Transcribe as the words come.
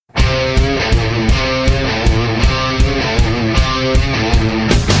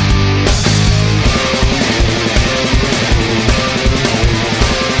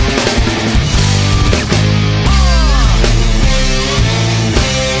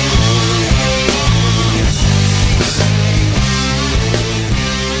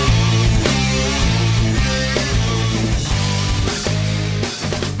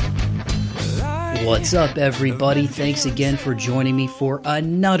What's up, everybody? Thanks again for joining me for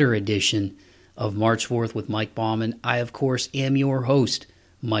another edition of March 4th with Mike Bauman. I, of course, am your host,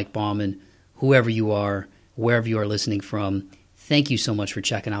 Mike Bauman. Whoever you are, wherever you are listening from, thank you so much for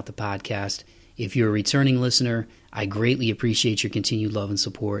checking out the podcast. If you're a returning listener, I greatly appreciate your continued love and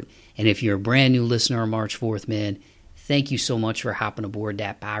support. And if you're a brand new listener on March 4th, man, thank you so much for hopping aboard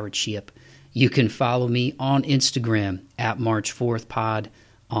that pirate ship. You can follow me on Instagram at March 4th Pod,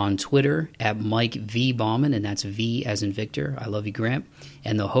 on Twitter at Mike V. Bauman, and that's V as in Victor. I love you, Grant.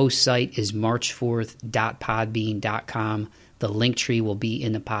 And the host site is march4th.podbean.com. The link tree will be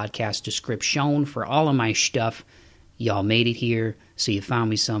in the podcast description for all of my stuff. Y'all made it here, so you found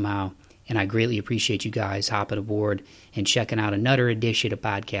me somehow, and I greatly appreciate you guys hopping aboard and checking out another edition of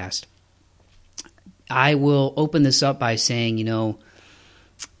podcast. I will open this up by saying,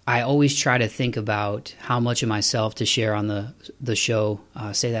 I always try to think about how much of myself to share on the show.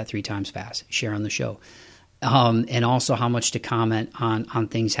 Say that 3 times fast. Share on the show. And also how much to comment on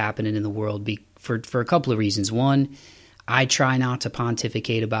things happening in the world for a couple of reasons. One, I try not to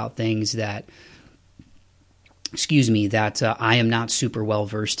pontificate about things that I am not super well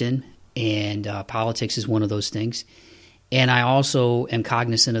versed in. And politics is one of those things. And I also am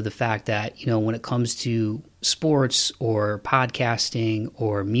cognizant of the fact that, when it comes to sports or podcasting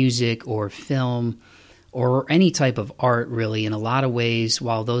or music or film or any type of art, really, in a lot of ways,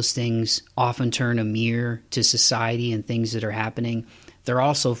 while those things often turn a mirror to society and things that are happening, they're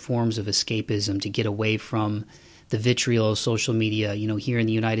also forms of escapism to get away from the vitriol of social media. Here in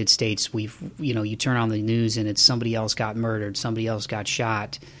the United States, you turn on the news and it's somebody else got murdered, somebody else got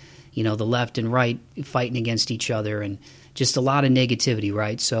shot, the left and right fighting against each other, and just a lot of negativity,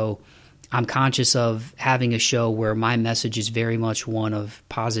 right? So I'm conscious of having a show where my message is very much one of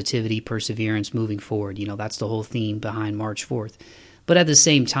positivity, perseverance, moving forward. That's the whole theme behind March 4th. But at the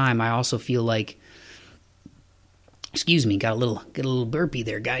same time, I also feel like, got a little burpee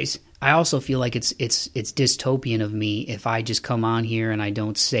there, guys. I also feel like it's dystopian of me if I just come on here and I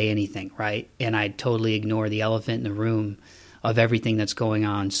don't say anything, right? And I totally ignore the elephant in the room of everything that's going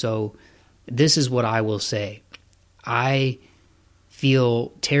on. So this is what I will say. I feel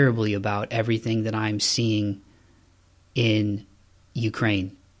terribly about everything that I'm seeing in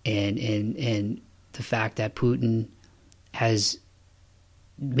Ukraine and the fact that Putin has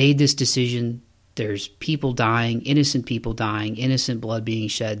made this decision. There's people dying, innocent blood being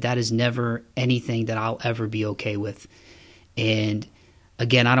shed. That is never anything that I'll ever be okay with. And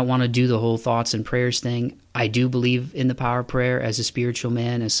again, I don't want to do the whole thoughts and prayers thing. I do believe in the power of prayer as a spiritual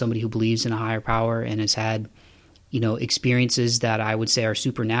man, as somebody who believes in a higher power and has had experiences that I would say are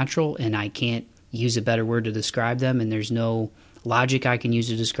supernatural, and I can't use a better word to describe them, and there's no logic I can use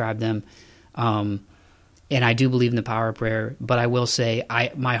to describe them. And I do believe in the power of prayer, but I will say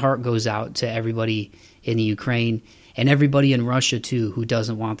my heart goes out to everybody in the Ukraine and everybody in Russia too who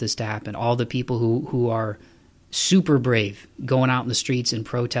doesn't want this to happen. All the people who are super brave going out in the streets and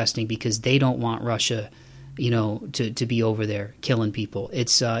protesting because they don't want Russia to be over there killing people.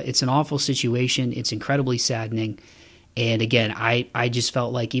 It's an awful situation. It's incredibly saddening. And again, I just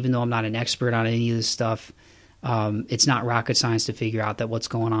felt like, even though I'm not an expert on any of this stuff, it's not rocket science to figure out that what's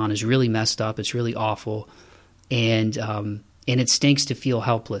going on is really messed up. It's really awful. And it stinks to feel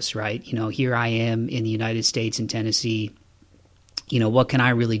helpless, right? Here I am in the United States, in Tennessee. What can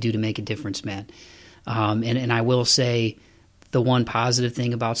I really do to make a difference, man? And I will say the one positive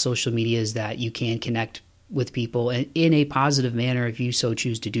thing about social media is that you can connect with people in a positive manner if you so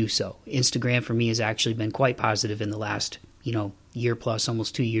choose to do so. Instagram for me has actually been quite positive in the last, year plus,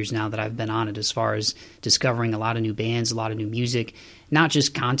 almost 2 years now that I've been on it, as far as discovering a lot of new bands, a lot of new music, not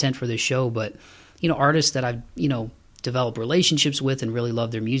just content for the show, but, artists that I've, developed relationships with and really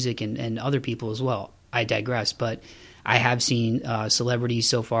love their music, and other people as well. I digress, but I have seen celebrities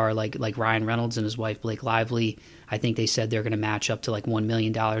so far, like Ryan Reynolds and his wife Blake Lively. I think they said they're going to match up to like $1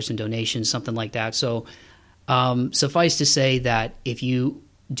 million in donations, something like that. So suffice to say that if you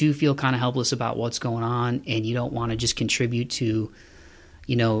do feel kind of helpless about what's going on and you don't want to just contribute to,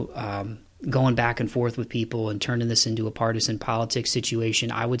 going back and forth with people and turning this into a partisan politics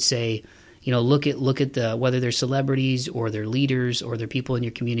situation, I would say, look at the, whether they're celebrities or they're leaders or they're people in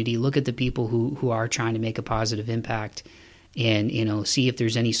your community, look at the people who are trying to make a positive impact, and, see if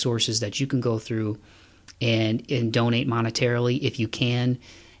there's any sources that you can go through and donate monetarily if you can.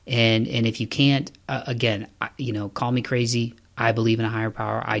 And if you can't, again, call me crazy. I believe in a higher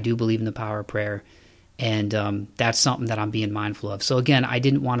power. I do believe in the power of prayer. And that's something that I'm being mindful of. So again, I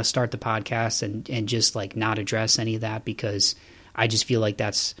didn't want to start the podcast and just like not address any of that, because I just feel like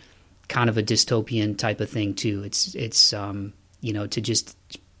that's kind of a dystopian type of thing too. It's to just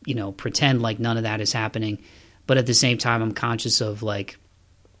pretend like none of that is happening. But at the same time, I'm conscious of like,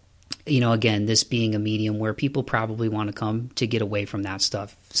 again, this being a medium where people probably want to come to get away from that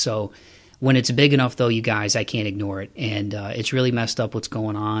stuff. So when it's big enough, though, you guys, I can't ignore it. And it's really messed up what's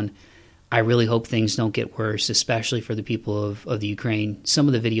going on. I really hope things don't get worse, especially for the people of the Ukraine. Some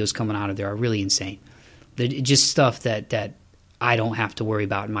of the videos coming out of there are really insane. They're just stuff that I don't have to worry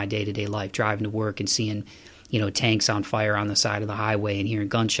about in my day-to-day life, driving to work and seeing tanks on fire on the side of the highway and hearing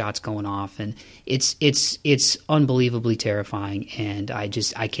gunshots going off. And it's unbelievably terrifying. And I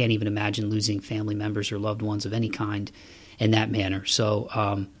can't even imagine losing family members or loved ones of any kind in that manner.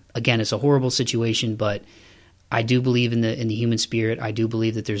 So, again, it's a horrible situation, but I do believe in the human spirit. I do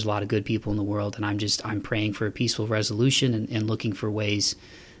believe that there's a lot of good people in the world, and I'm praying for a peaceful resolution and looking for ways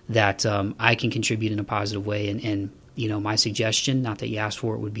that I can contribute in a positive way. And my suggestion, not that you asked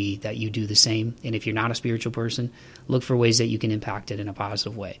for it, would be that you do the same. And if you're not a spiritual person, look for ways that you can impact it in a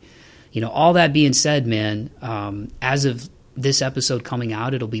positive way. All that being said, man, as of this episode coming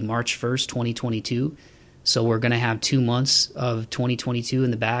out, it'll be March 1st, 2022. So we're going to have 2 months of 2022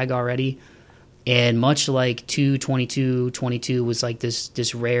 in the bag already. And much like 2/22/22 was like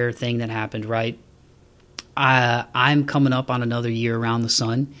this rare thing that happened, right? I'm coming up on another year around the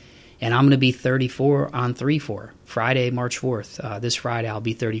sun, and I'm going to be 34 on 3/4, Friday, March 4th. This Friday, I'll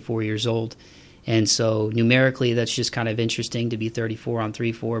be 34 years old. And so numerically, that's just kind of interesting to be 34 on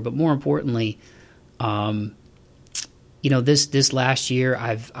 3/4. But more importantly, this last year,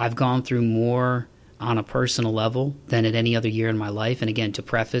 I've gone through more on a personal level than at any other year in my life. And again, to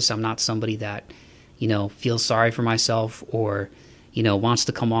preface, I'm not somebody that, feels sorry for myself or, wants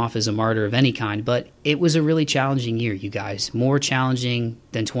to come off as a martyr of any kind. But it was a really challenging year, you guys. More challenging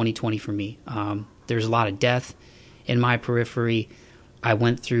than 2020 for me. There's a lot of death in my periphery. I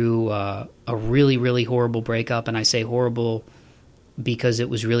went through a really, really horrible breakup. And I say horrible because it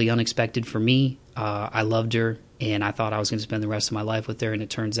was really unexpected for me. I loved her, and I thought I was going to spend the rest of my life with her. And it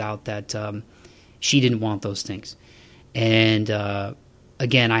turns out that she didn't want those things. And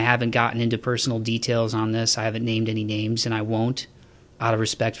again, I haven't gotten into personal details on this. I haven't named any names, and I won't, out of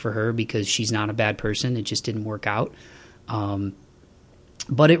respect for her, because she's not a bad person. It just didn't work out.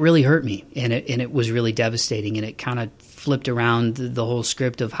 But it really hurt me, and it was really devastating, and it kind of flipped around the whole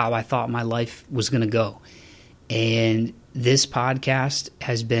script of how I thought my life was going to go. And this podcast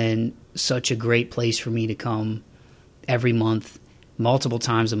has been such a great place for me to come every month, multiple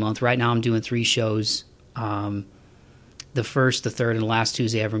times a month. Right now I'm doing 3 shows, the first, the third, and the last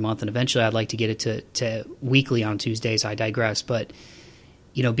Tuesday every month. And eventually I'd like to get it to weekly on Tuesdays. I digress. But,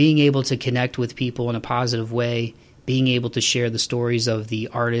 being able to connect with people in a positive way, being able to share the stories of the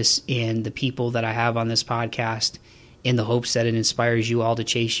artists and the people that I have on this podcast in the hopes that it inspires you all to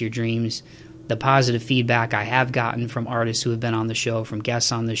chase your dreams. The positive feedback I have gotten from artists who have been on the show, from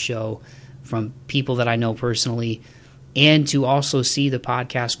guests on the show, from people that I know personally, and to also see the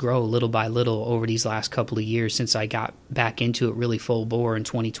podcast grow little by little over these last couple of years since I got back into it really full bore in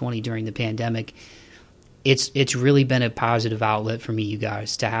 2020 during the pandemic. It's really been a positive outlet for me, you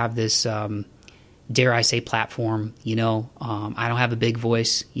guys, to have this, dare I say, platform. I don't have a big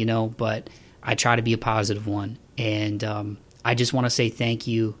voice, but I try to be a positive one. And I just want to say thank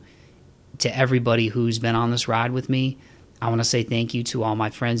you to everybody who's been on this ride with me. I want to say thank you to all my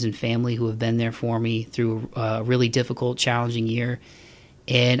friends and family who have been there for me through a really difficult, challenging year.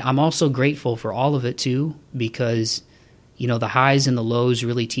 And I'm also grateful for all of it, too, because, the highs and the lows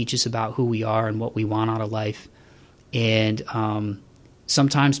really teach us about who we are and what we want out of life. And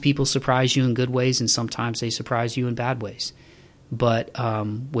sometimes people surprise you in good ways, and sometimes they surprise you in bad ways. But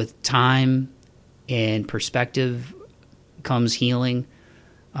with time and perspective comes healing.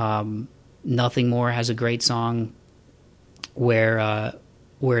 Nothing More has a great song where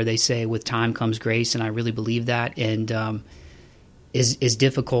they say, with time comes grace, and I really believe that. And as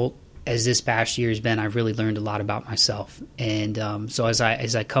difficult as this past year has been, I've really learned a lot about myself. And so as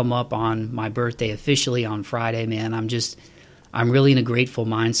I come up on my birthday officially on Friday, man, I'm really in a grateful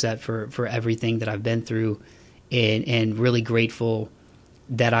mindset for everything that I've been through, and really grateful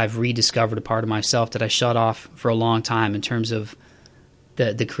that I've rediscovered a part of myself that I shut off for a long time in terms of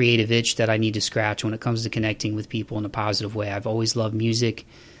the creative itch that I need to scratch when it comes to connecting with people in a positive way. I've always loved music.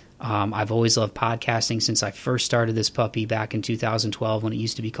 I've always loved podcasting since I first started this puppy back in 2012 when it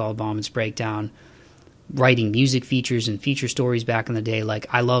used to be called Bauman's Breakdown. Writing music features and feature stories back in the day,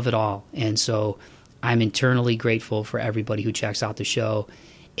 I love it all. And so I'm internally grateful for everybody who checks out the show.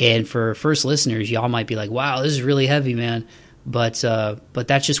 And for first listeners, y'all might be like, wow, this is really heavy, man. But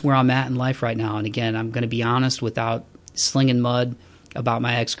that's just where I'm at in life right now. And again, I'm going to be honest without slinging mud about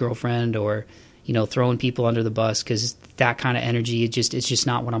my ex-girlfriend or, throwing people under the bus, because that kind of energy, it's just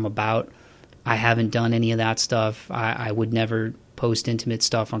not what I'm about. I haven't done any of that stuff. I would never post intimate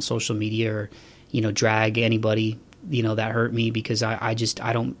stuff on social media or, drag anybody, that hurt me, because I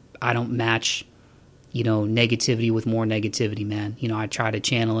don't match, negativity with more negativity, man. I try to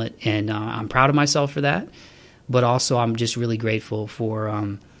channel it, and I'm proud of myself for that. But also I'm just really grateful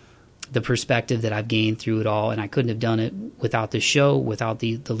for the perspective that I've gained through it all. And I couldn't have done it without this show, without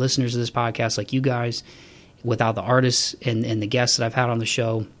the listeners of this podcast like you guys, without the artists and the guests that I've had on the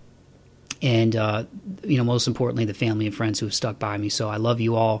show. And, most importantly, the family and friends who have stuck by me. So I love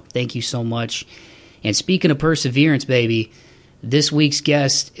you all. Thank you so much. And speaking of perseverance, baby, this week's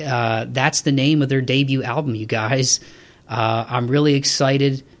guest, that's the name of their debut album, you guys. I'm really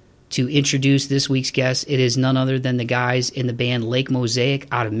excited to introduce this week's guest. It is none other than the guys in the band Lake Mosaic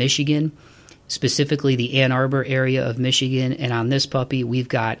out of Michigan, specifically the Ann Arbor area of Michigan. And on this puppy, we've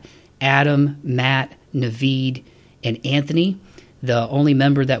got Adam, Matt, Naveed, and Anthony. The only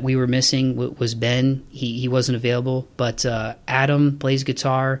member that we were missing was Ben. He wasn't available, but Adam plays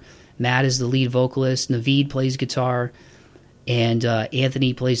guitar. Matt is the lead vocalist. Naveed plays guitar, and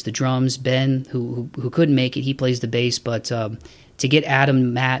Anthony plays the drums. Ben, who couldn't make it, he plays the bass. But to get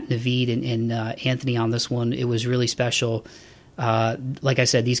Adam, Matt, Naveed, and Anthony on this one, it was really special. Like I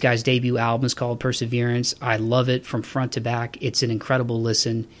said, these guys' debut album is called Perseverance. I love it from front to back. It's an incredible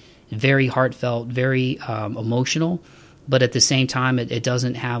listen, very heartfelt, very emotional. But at the same time, it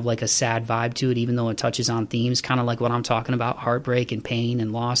doesn't have like a sad vibe to it, even though it touches on themes, kind of like what I'm talking about, heartbreak and pain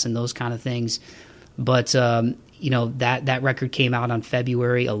and loss and those kind of things. But, that record came out on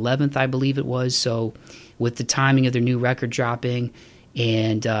February 11th, I believe it was. So with the timing of their new record dropping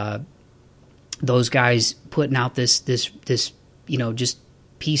and those guys putting out this just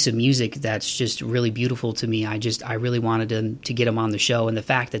piece of music that's just really beautiful to me. I really wanted to get them on the show. And the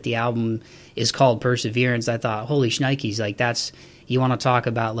fact that the album is called Perseverance, I thought, holy shnikes, like you want to talk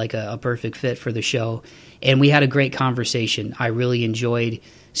about like a perfect fit for the show. And we had a great conversation. I really enjoyed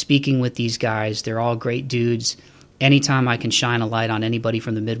speaking with these guys. They're all great dudes. Anytime I can shine a light on anybody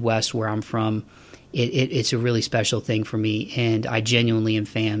from the Midwest where I'm from, it's a really special thing for me. And I genuinely am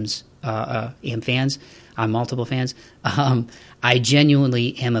fans. I'm multiple fans. I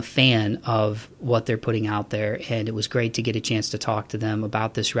genuinely am a fan of what they're putting out there, and it was great to get a chance to talk to them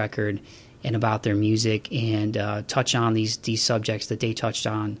about this record and about their music and touch on these subjects that they touched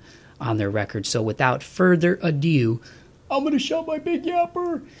on their record. So without further ado, I'm going to shut my big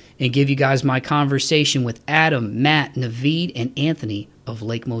yapper and give you guys my conversation with Adam, Matt, Naveed, and Anthony of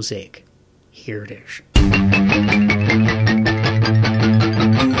Lake Mosaic. Here it is.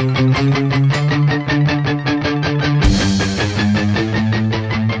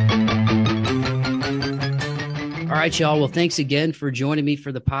 All right, y'all. Well, thanks again for joining me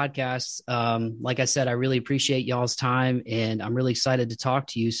for the podcast. Like I said, I really appreciate y'all's time, and I'm really excited to talk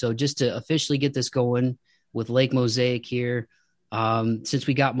to you. So just to officially get this going with Lake Mosaic here, since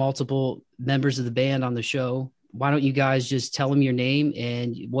we got multiple members of the band on the show, why don't you guys just tell them your name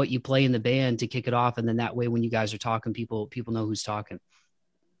and what you play in the band to kick it off, and then that way when you guys are talking, people know who's talking.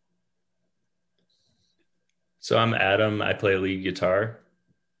 So I'm Adam. I play lead guitar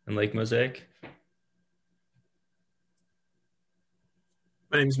in Lake Mosaic.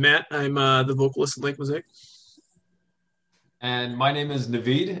 My name's Matt. I'm the vocalist in Lake Mosaic. And my name is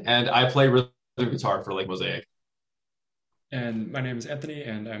Naveed, and I play rhythm guitar for Lake Mosaic. And my name is Anthony,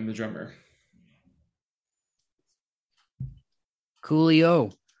 and I'm the drummer.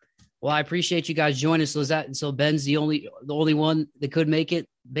 Coolio. Well, I appreciate you guys joining us. So Ben's the only one that could make it,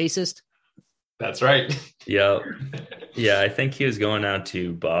 bassist? That's right. Yeah. I think he was going out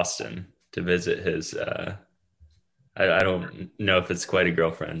to Boston to visit his I don't know if it's quite a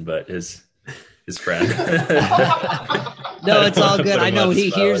girlfriend, but his friend. No, it's all good. I know when he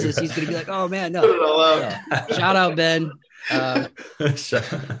hears this, he's going to be like, oh, man, no. Yeah. Shout out, Ben.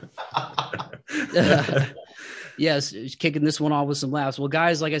 Yes, kicking this one off with some laughs. Well,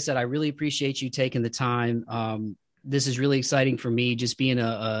 guys, like I said, I really appreciate you taking the time. This is really exciting for me, just being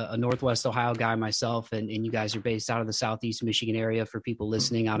a Northwest Ohio guy myself, and you guys are based out of the Southeast Michigan area for people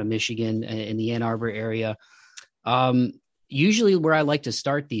listening out of Michigan in the Ann Arbor area. Usually where I like to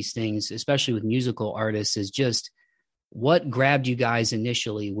start these things, especially with musical artists, is just what grabbed you guys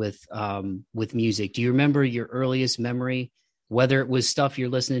initially with music. Do you remember your earliest memory, whether it was stuff you're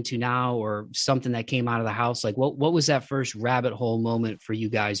listening to now or something that came out of the house? Like what was that first rabbit hole moment for you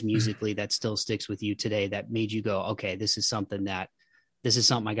guys musically that still sticks with you today that made you go, okay, this is something I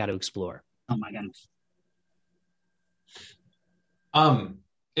got to explore? Oh my God.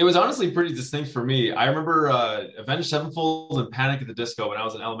 It was honestly pretty distinct for me. I remember Avenged Sevenfold and Panic at the Disco when I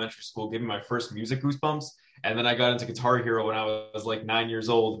was in elementary school, gave me my first music goosebumps. And then I got into Guitar Hero when I was like 9 years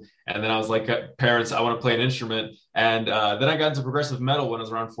old. And then I was like, parents, I want to play an instrument. And then I got into progressive metal when I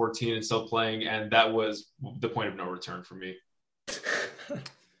was around 14 and still playing. And that was the point of no return for me.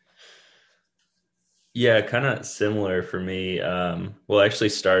 Yeah, kind of similar for me. Well, I actually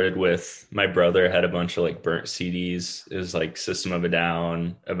started with my brother had a bunch of like burnt CDs. It was like System of a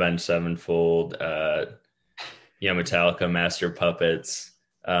Down, Avenged Sevenfold, Metallica, Master of Puppets.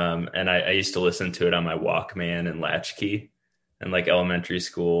 And I used to listen to it on my Walkman and Latchkey in like elementary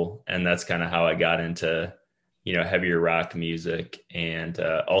school. And that's kind of how I got into, heavier rock music. And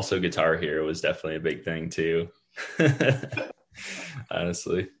also Guitar Hero was definitely a big thing too.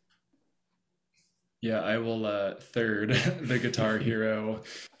 Honestly. Yeah, I will third the Guitar Hero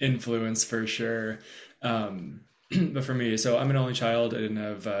influence for sure. But for me, so I'm an only child. I didn't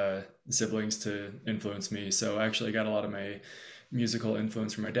have siblings to influence me. So I actually got a lot of my musical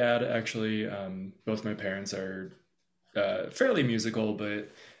influence from my dad. Actually, both my parents are fairly musical, but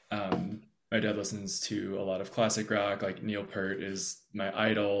my dad listens to a lot of classic rock. Like Neil Peart is my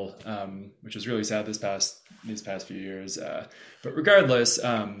idol, which is really sad these past few years. But regardless,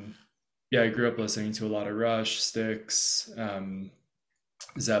 yeah, I grew up listening to a lot of Rush, Styx,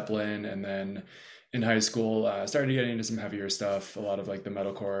 Zeppelin, and then in high school, started getting into some heavier stuff, a lot of like the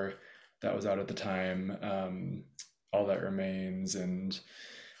metalcore that was out at the time, All That Remains, and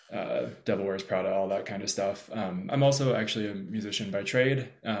Devil Wears Prada, all that kind of stuff. I'm also actually a musician by trade,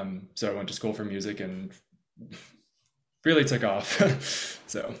 so I went to school for music and really took off.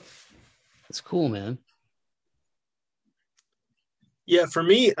 So It's cool, man. Yeah, for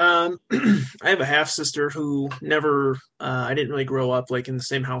me, I have a half sister who never, I didn't really grow up like in the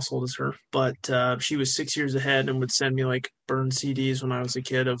same household as her, but she was 6 years ahead and would send me like burned CDs when I was a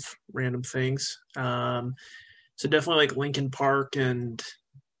kid of random things. So definitely like Linkin Park and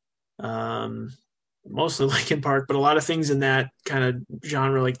mostly Linkin Park, but a lot of things in that kind of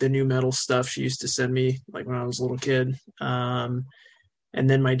genre, like the new metal stuff she used to send me like when I was a little kid. And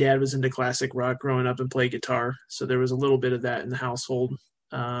then my dad was into classic rock growing up and played guitar. So there was a little bit of that in the household.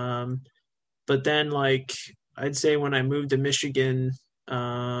 But then, like, I'd say when I moved to Michigan,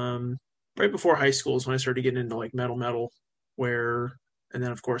 right before high school is when I started getting into like metal, and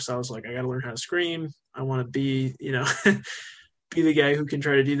then of course I was like, I got to learn how to scream. I want to be, be the guy who can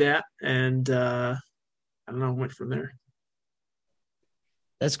try to do that. And I don't know, went from there.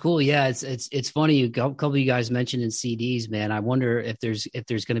 That's cool. Yeah, it's funny. A couple of you guys mentioned in CDs, man. I wonder if there's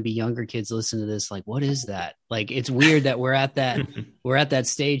going to be younger kids listening to this. Like, what is that? Like, it's weird that we're at that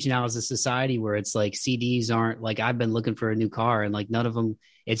stage now as a society where it's like CDs aren't like I've been looking for a new car and like none of them.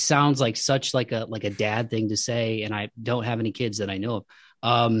 It sounds like such like a dad thing to say, and I don't have any kids that I know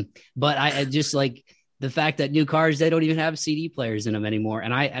of. But I just like the fact that new cars they don't even have CD players in them anymore.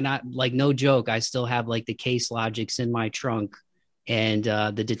 And I like no joke. I still have like the Case Logics in my trunk and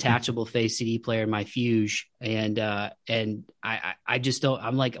the detachable face CD player in my Fuge, and I just don't.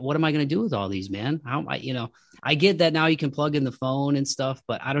 I'm like, what am I going to do with all these, man? I get that now you can plug in the phone and stuff,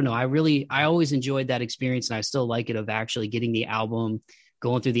 but I don't know. I always enjoyed that experience, and I still like it of actually getting the album,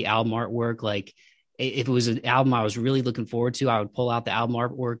 going through the album artwork. Like if it was an album I was really looking forward to, I would pull out the album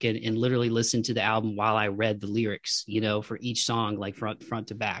artwork and literally listen to the album while I read the lyrics, for each song, like front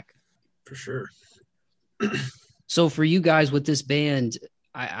to back. For sure. So for you guys with this band,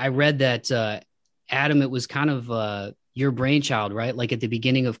 I read that, Adam, it was kind of your brainchild, right? Like at the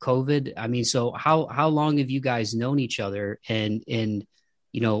beginning of COVID. I mean, so how long have you guys known each other? And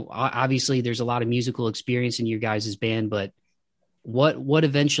obviously there's a lot of musical experience in your guys' band, but what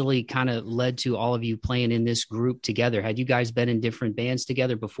eventually kind of led to all of you playing in this group together? Had you guys been in different bands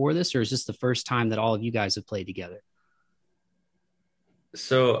together before this, or is this the first time that all of you guys have played together?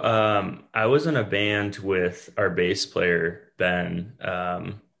 So I was in a band with our bass player, Ben.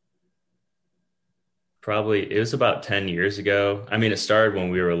 Probably it was about 10 years ago. I mean, it started when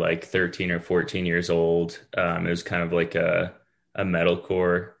we were like 13 or 14 years old. It was kind of like a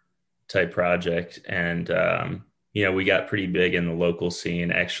metalcore type project. And, we got pretty big in the local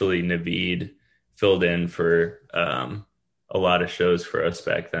scene. Actually, Naveed filled in for a lot of shows for us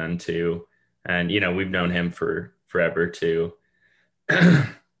back then too. And, we've known him for forever too.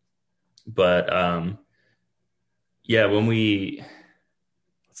 But yeah, let's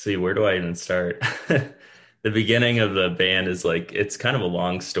see, where do I even start? The beginning of the band is like it's kind of a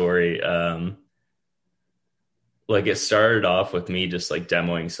long story. Like it started off with me just like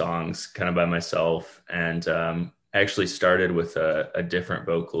demoing songs kind of by myself, and actually started with a different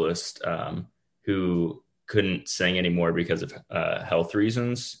vocalist who couldn't sing anymore because of health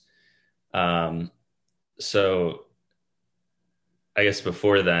reasons. So I guess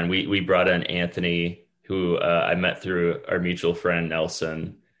before then we brought in Anthony, who I met through our mutual friend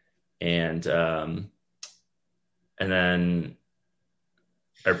Nelson, and then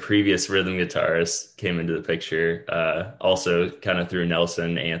our previous rhythm guitarist came into the picture, also kind of through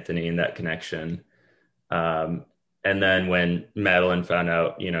Nelson, Anthony, and that connection. And then when Madeline found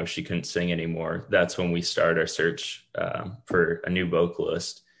out, she couldn't sing anymore, that's when we started our search for a new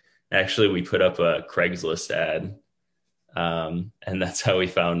vocalist. Actually, we put up a Craigslist ad, and that's how we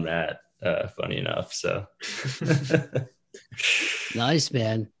found Matt, funny enough. So Nice,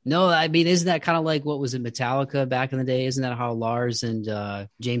 man. No, I mean, isn't that kind of like, what was it, Metallica back in the day? Isn't that how Lars and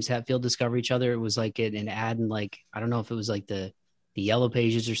James Hetfield discovered each other? It was like an ad, and like, I don't know if it was like the Yellow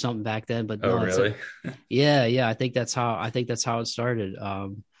Pages or something back then, but no, really? Yeah. I think that's how it started.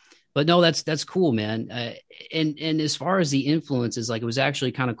 But no, that's cool, man. And as far as the influences, like, it was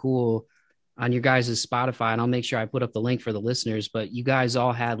actually kind of cool on your guys' Spotify, and I'll make sure I put up the link for the listeners, but you guys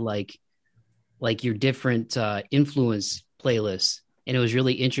all had like your different influence playlists. And it was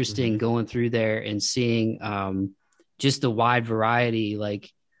really interesting going through there and seeing just the wide variety.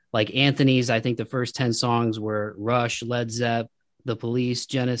 Like Anthony's, I think the first 10 songs were Rush, Led Zepp, The Police,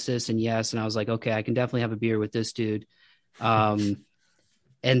 Genesis, and Yes. And I was like, okay, I can definitely have a beer with this dude. And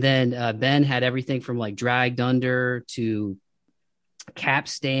then Ben had everything from like Dragged Under to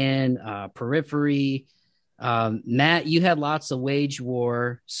Capstan, Periphery. Matt, you had lots of Wage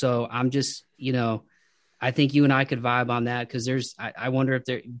War. So I'm just, I think you and I could vibe on that, because I wonder if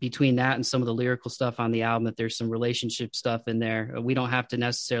there, between that and some of the lyrical stuff on the album, if there's some relationship stuff in there. We don't have to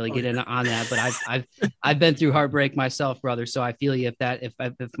necessarily get in on that, but I've been through heartbreak myself, brother. So I feel you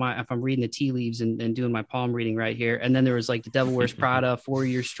if I'm reading the tea leaves and doing my palm reading right here. And then there was like The Devil Wears Prada, 4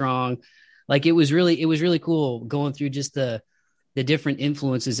 Years Strong. Like, it was really cool going through just the different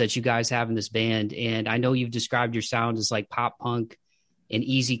influences that you guys have in this band. And I know you've described your sound as like pop punk and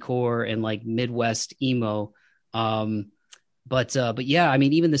easy core and like Midwest emo. But yeah, I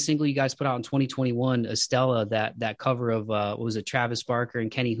mean, even the single you guys put out in 2021, Estella, that cover of what was it, Travis Barker and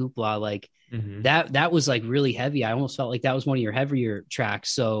Kenny Hoopla, like that was like really heavy. I almost felt like that was one of your heavier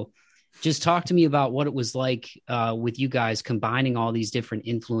tracks. So just talk to me about what it was like with you guys combining all these different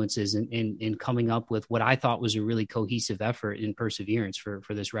influences and coming up with what I thought was a really cohesive effort in Perseverance for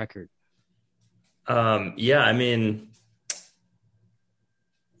this record. Yeah, I mean,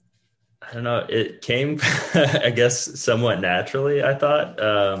 I don't know. It came, I guess, somewhat naturally, I thought.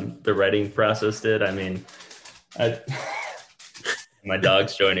 The writing process did. I mean, my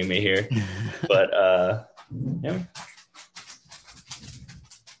dog's joining me here. But, yeah.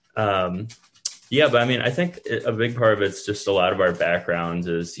 But I mean, I think a big part of it's just a lot of our backgrounds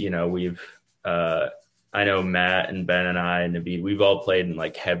is, I know Matt and Ben and I and Naveed, we've all played in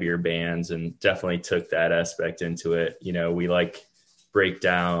like heavier bands and definitely took that aspect into it. We like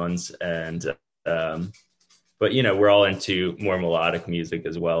breakdowns and but we're all into more melodic music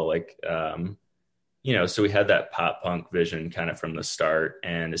as well, like so we had that pop punk vision kind of from the start,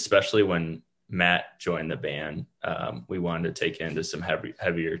 and especially when Matt joined the band, we wanted to take it into some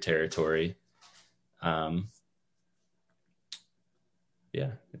heavier territory. You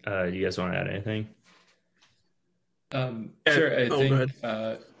guys want to add anything? Sure. I think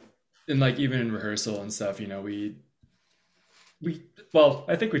and like even in rehearsal and stuff, I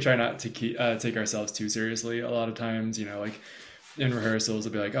think we try not to take ourselves too seriously a lot of times. Like in rehearsals,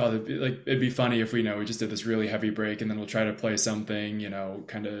 it'll be like, oh, it'd be funny if we just did this really heavy break, and then we'll try to play something,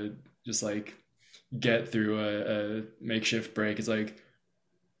 kind of just like get through a makeshift break. It's like,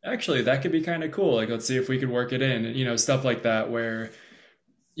 actually, that could be kind of cool. Like, let's see if we could work it in, and stuff like that, where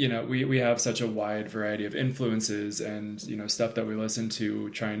we have such a wide variety of influences and stuff that we listen to,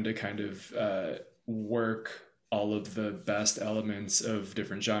 trying to kind of work all of the best elements of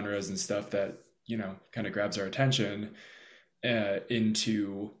different genres and stuff that kind of grabs our attention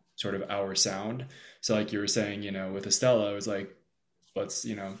into sort of our sound. So like you were saying, with Estella, it was like, let's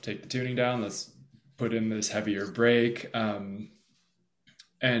take the tuning down, let's put in this heavier break, and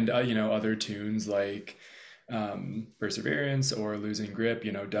other tunes like Perseverance or Losing Grip,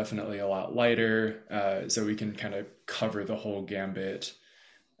 definitely a lot lighter, so we can kind of cover the whole gambit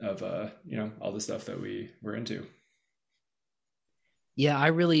of all the stuff that we were into. Yeah,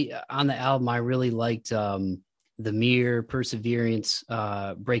 on the album I really liked The Mirror, Perseverance,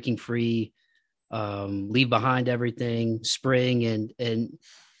 Breaking Free, Leave Behind Everything, Spring, and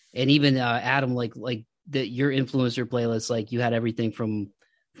even Adam, like your influencer playlist, like you had everything from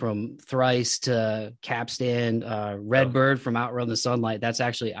from Thrice to Capstan, Redbird from Outrun the Sunlight. That's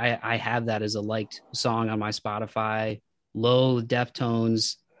actually, I have that as a liked song on my Spotify. Low,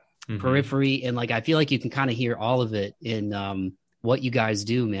 Deftones, Periphery, and like I feel like you can kind of hear all of it in what you guys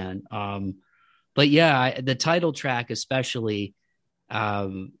do, man. But yeah, the title track especially,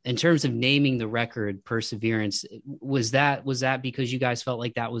 in terms of naming the record Perseverance, was that because you guys felt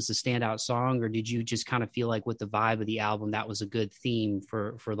like that was the standout song, or did you just kind of feel like with the vibe of the album that was a good theme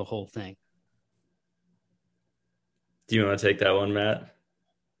for the whole thing? Do you want to take that one, Matt?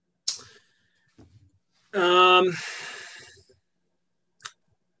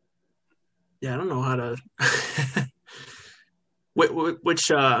 Yeah, I don't know how to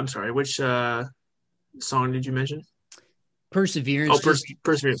which I'm sorry, which song did you mention? Perseverance.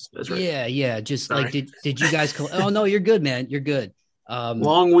 Perseverance. That's right. Yeah. Just sorry. Like, did you guys? Oh no, you're good, man. You're good.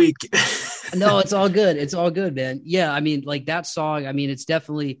 Long week. No, it's all good. It's all good, man. Yeah, I mean, like that song. I mean, it's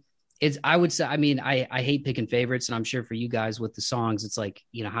definitely. I would say. I mean, I hate picking favorites, and I'm sure for you guys with the songs, it's like,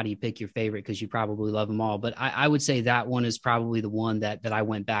 you know, how do you pick your favorite? Because you probably love them all. But I would say that one is probably the one that I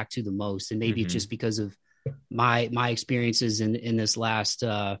went back to the most, and maybe it's just because of my experiences in this last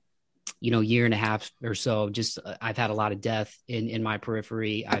year and a half or so. Just I've had a lot of death in my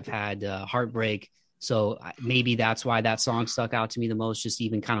periphery. I've had heartbreak. So maybe that's why that song stuck out to me the most, just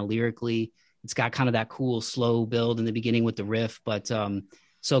even kind of lyrically. It's got kind of that cool slow build in the beginning with the riff. But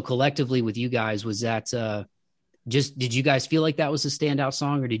so collectively with you guys, was that did you guys feel like that was a standout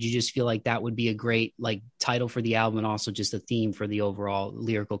song, or did you just feel like that would be a great like title for the album and also just a theme for the overall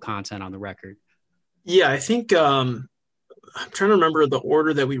lyrical content on the record? Yeah, I think I'm trying to remember the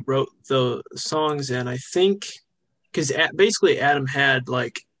order that we wrote the songs in. I think because basically Adam had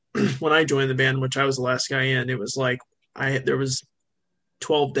like when I joined the band, which I was the last guy in, it was like there was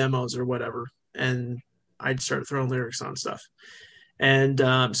 12 demos or whatever, and I'd start throwing lyrics on stuff. And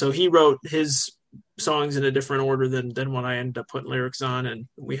so he wrote his songs in a different order than what I ended up putting lyrics on, and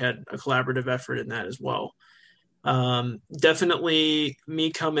we had a collaborative effort in that as well. Definitely me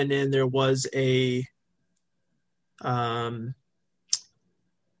coming in, there was a like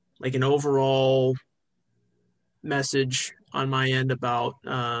an overall message on my end about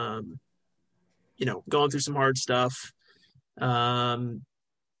going through some hard stuff, not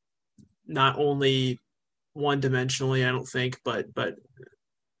only one dimensionally, I don't think, but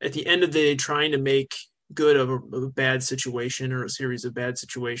at the end of the day, trying to make good of a bad situation or a series of bad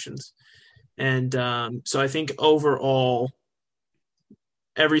situations. And so I think overall,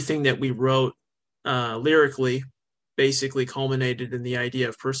 everything that we wrote lyrically basically culminated in the idea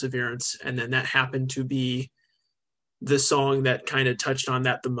of perseverance. And then that happened to be the song that kind of touched on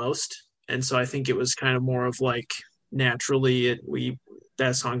that the most. And so I think it was kind of more of like naturally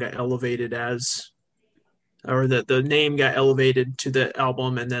that song got elevated or the name got elevated to the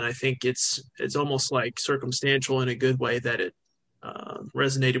album. And then I think it's almost like circumstantial in a good way that it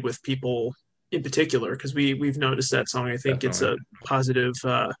resonated with people in particular, because we've noticed that song. I think Definitely. It's a positive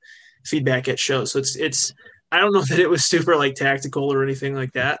feedback at shows. So it's I don't know that it was super like tactical or anything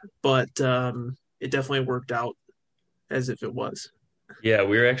like that, but it definitely worked out as if it was. Yeah,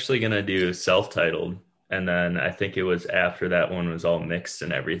 we were actually going to do self-titled, and then I think it was after that one was all mixed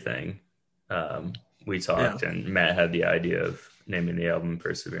and everything. We talked, and Matt had the idea of naming the album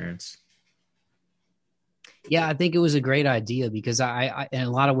Perseverance. Yeah, I think it was a great idea because I in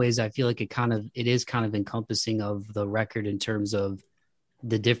a lot of ways, I feel like it is kind of encompassing of the record in terms of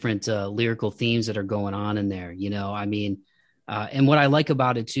the different lyrical themes that are going on in there. You know, I mean, and what I like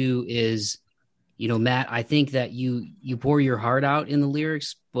about it too is, you know, Matt, I think that you pour your heart out in the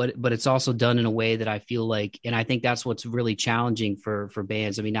lyrics, but it's also done in a way that I feel like, and I think that's what's really challenging for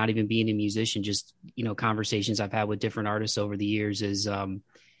bands. I mean, not even being a musician, just, you know, conversations I've had with different artists over the years is,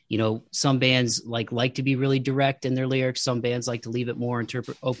 you know, some bands like to be really direct in their lyrics. Some bands like to leave it more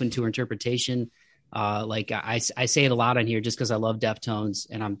open to interpretation. Like I say it a lot on here just because I love Deftones,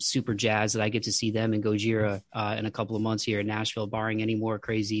 and I'm super jazzed that I get to see them in Gojira in a couple of months here in Nashville, barring any more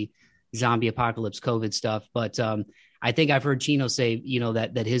crazy zombie apocalypse COVID stuff. But I think I've heard Chino say, you know,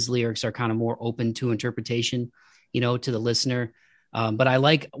 that his lyrics are kind of more open to interpretation, you know, to the listener. But I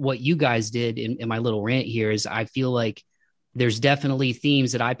like what you guys did in my little rant here is I feel like there's definitely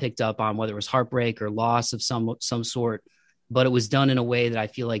themes that I picked up on, whether it was heartbreak or loss of some sort, but it was done in a way that I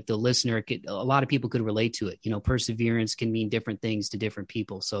feel like the listener a lot of people could relate to it. You know, perseverance can mean different things to different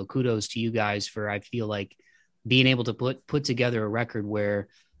people. So kudos to you guys for, I feel like, being able to put together a record where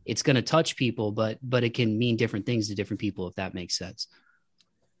it's going to touch people, but it can mean different things to different people, if that makes sense.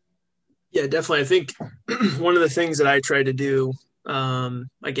 Yeah, definitely. I think one of the things that I try to do,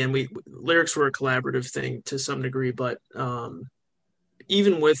 again, lyrics were a collaborative thing to some degree, but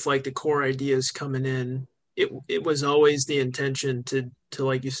even with like the core ideas coming in, it was always the intention to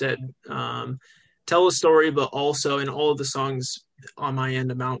like you said, tell a story, but also, and all of the songs on my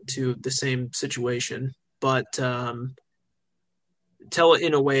end amount to the same situation, but tell it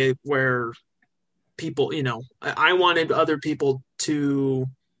in a way where people, I wanted other people to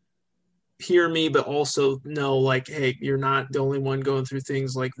hear me, but also know like, hey, you're not the only one going through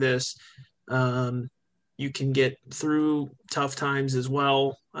things like this. Um, you can get through tough times as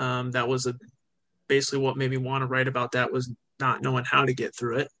well. That was basically what made me want to write about that, was not knowing how to get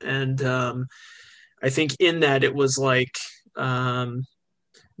through it. And I think in that it was like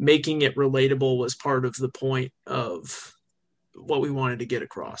making it relatable was part of the point of what we wanted to get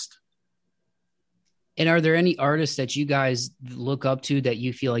across. And are there any artists that you guys look up to that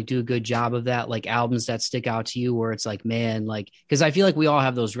you feel like do a good job of that? Like albums that stick out to you where it's like, man, like, cause I feel like we all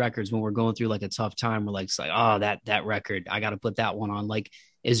have those records when we're going through like a tough time. We're like, it's like, oh, that record, I got to put that one on. Like,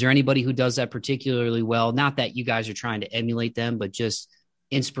 is there anybody who does that particularly well? Not that you guys are trying to emulate them, but just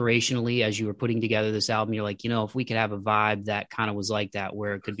inspirationally, as you were putting together this album, you're like, if we could have a vibe that kind of was like that,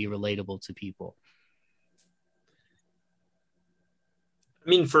 where it could be relatable to people. I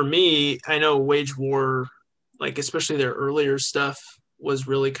mean, for me, I know Wage War, like especially their earlier stuff, was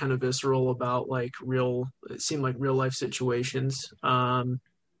really kind of visceral about like it seemed like real life situations. I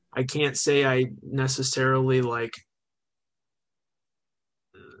can't say I necessarily like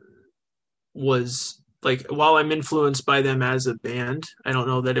was like, while I'm influenced by them as a band, I don't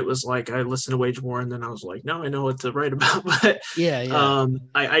know that it was like I listened to Wage War and then I was like, no, I know what to write about. But Yeah.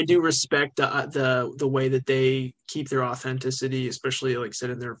 I do respect the way that they keep their authenticity, especially like I said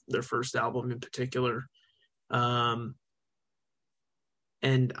in their first album in particular. And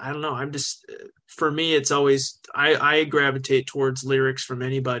I don't know, I'm just, for me, it's always I gravitate towards lyrics from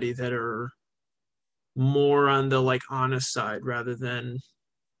anybody that are more on the like honest side rather than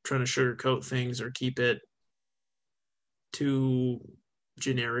trying to sugarcoat things or keep it too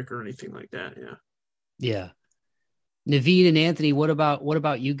generic or anything like that. Yeah. Naveed and Anthony, what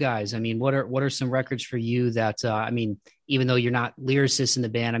about you guys? I mean, what are some records for you that I mean, even though you're not lyricists in the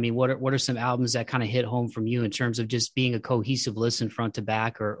band, I mean, what are some albums that kind of hit home from you in terms of just being a cohesive listen front to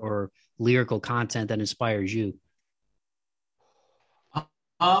back, or lyrical content that inspires you?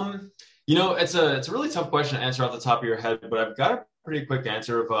 It's a really tough question to answer off the top of your head, but I've got a pretty quick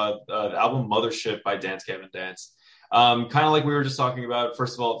answer of the album Mothership by Dance Gavin Dance. Kind of like we were just talking about.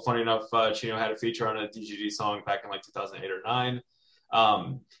 First of all, funny enough, Chino had a feature on a DGG song back in like 2008 or 9.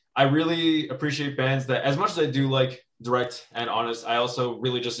 I really appreciate bands that, as much as I do like direct and honest, I also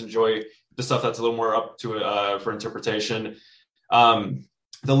really just enjoy the stuff that's a little more up to for interpretation.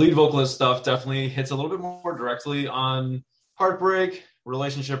 The lead vocalist stuff definitely hits a little bit more directly on heartbreak,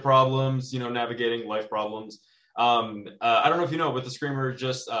 relationship problems, navigating life problems. I don't know if you know, but the Screamer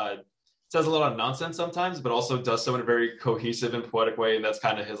just says a lot of nonsense sometimes, but also does so in a very cohesive and poetic way, and that's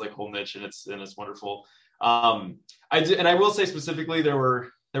kind of his like whole niche, and it's wonderful. I will say specifically,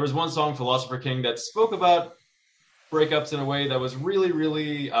 there was one song, Philosopher King, that spoke about breakups in a way that was really,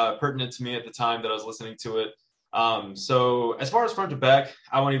 really pertinent to me at the time that I was listening to it. So as far as front to back,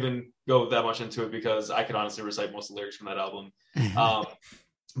 I won't even go that much into it because I could honestly recite most of the lyrics from that album.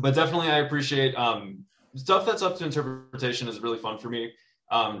 But definitely I appreciate stuff that's up to interpretation is really fun for me.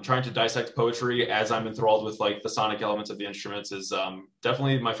 Trying to dissect poetry as I'm enthralled with like the sonic elements of the instruments is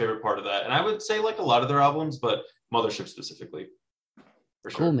definitely my favorite part of that. And I would say like a lot of their albums, but Mothership specifically. For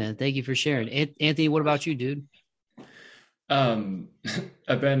sure. Cool, man. Thank you for sharing. Anthony, what about you, dude?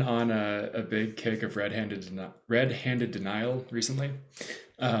 I've been on a big kick of red-handed denial recently.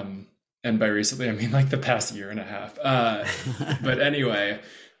 And by recently, I mean like the past year and a half. But anyway,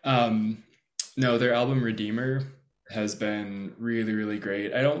 no, their album Redeemer has been really, really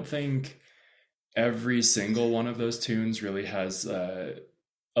great. I don't think every single one of those tunes really has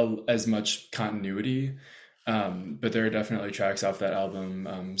as much continuity. But there are definitely tracks off that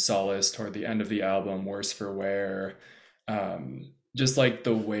album, Solace toward the end of the album, Worse for Wear. Just like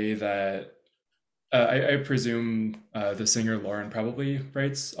the way that I presume the singer Lauren probably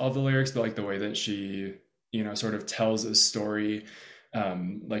writes all the lyrics, but like the way that she, sort of tells a story,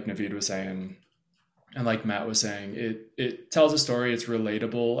 like Naveed was saying, and like Matt was saying, it tells a story. It's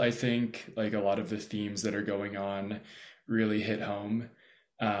relatable. I think like a lot of the themes that are going on really hit home.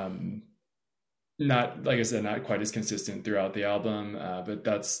 Not, like I said, not quite as consistent throughout the album, but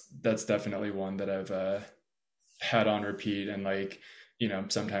that's definitely one that I've had on repeat, and like,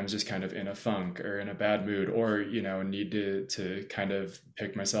 sometimes just kind of in a funk or in a bad mood, or, need to kind of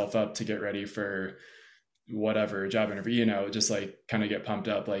pick myself up to get ready for whatever job interview, just like kind of get pumped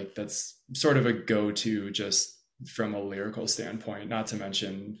up. Like that's sort of a go-to just from a lyrical standpoint, not to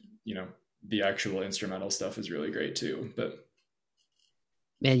mention, the actual instrumental stuff is really great too. But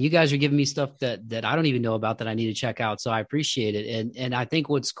man, you guys are giving me stuff that I don't even know about that I need to check out. So I appreciate it. And I think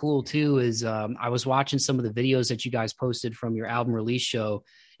what's cool too is I was watching some of the videos that you guys posted from your album release show.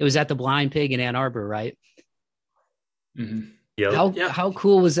 It was at the Blind Pig in Ann Arbor, right? Mm-hmm. Yep. How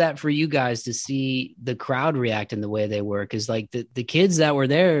cool was that for you guys to see the crowd react in the way they were? Because like the kids that were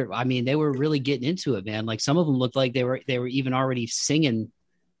there, I mean, they were really getting into it, man. Like some of them looked like they were even already singing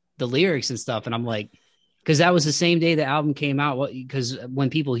the lyrics and stuff. And I'm like, because that was the same day the album came out. Because when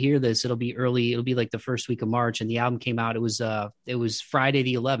people hear this, it'll be like the first week of March, and the album came out. It was Friday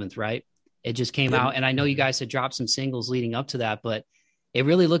the 11th, right? It just came out, and I know you guys had dropped some singles leading up to that, but it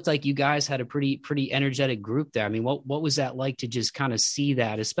really looked like you guys had a pretty energetic group there. I mean, what was that like to just kind of see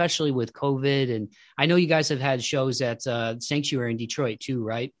that, especially with COVID? And I know you guys have had shows at Sanctuary in Detroit too,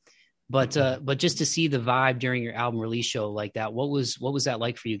 right? But just to see the vibe during your album release show like that, what was that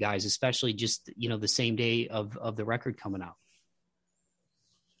like for you guys, especially just, the same day of the record coming out?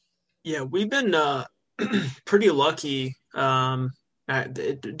 Yeah, we've been pretty lucky.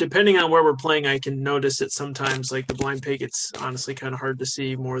 Depending on where we're playing, I can notice that sometimes, like the Blind Pig, it's honestly kind of hard to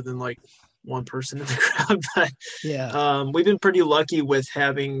see more than like one person in the crowd. But yeah, we've been pretty lucky with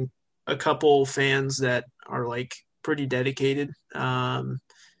having a couple fans that are like pretty dedicated.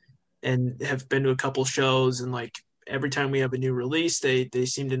 And have been to a couple shows, and like every time we have a new release, they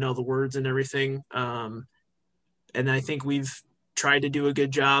seem to know the words and everything. And I think we've tried to do a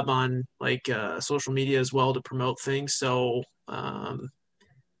good job on like social media as well to promote things. So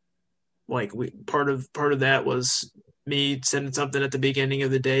like part of that was me sending something at the beginning of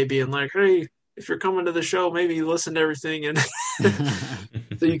the day being like, hey, if you're coming to the show, maybe listen to everything and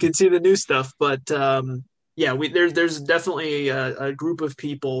so you can see the new stuff. But yeah, there's definitely a group of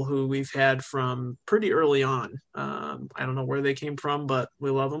people who we've had from pretty early on. I don't know where they came from, but we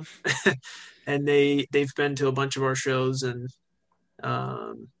love them. And they've been to a bunch of our shows and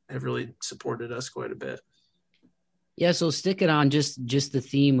have really supported us quite a bit. Yeah, so sticking on just the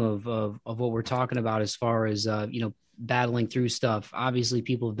theme of what we're talking about as far as battling through stuff. Obviously,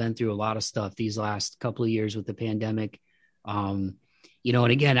 people have been through a lot of stuff these last couple of years with the pandemic. And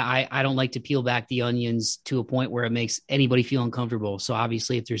again, I don't like to peel back the onions to a point where it makes anybody feel uncomfortable. So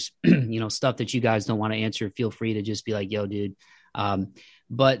obviously if there's, stuff that you guys don't want to answer, feel free to just be like, yo, dude.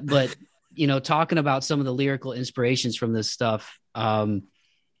 But talking about some of the lyrical inspirations from this stuff.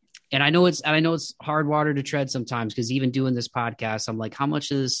 And I know it's hard water to tread sometimes, because even doing this podcast, I'm like, how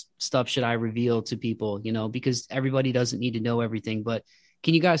much of this stuff should I reveal to people, because everybody doesn't need to know everything. But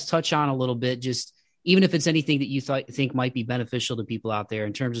can you guys touch on a little bit, just even if it's anything that you think might be beneficial to people out there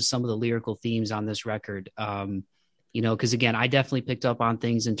in terms of some of the lyrical themes on this record? Because again, I definitely picked up on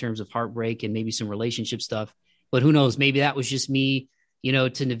things in terms of heartbreak and maybe some relationship stuff, but who knows, maybe that was just me, to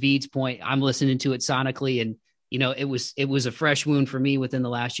Naveed's point, I'm listening to it sonically, and, it was a fresh wound for me within the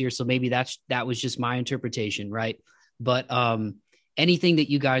last year. So maybe that was just my interpretation. Right. But anything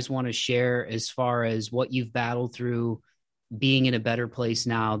that you guys want to share as far as what you've battled through, being in a better place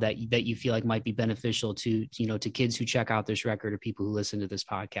now that you feel like might be beneficial to kids who check out this record or people who listen to this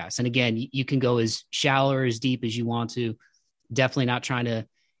podcast. And again, you can go as shallow or as deep as you want to, definitely not trying to,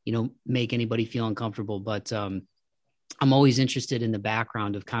 make anybody feel uncomfortable, but I'm always interested in the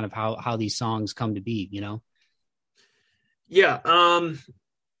background of kind of how these songs come to be, Yeah.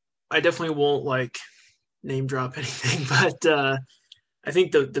 I definitely won't like name drop anything, but I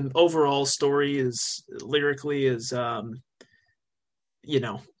think the overall story is lyrically is,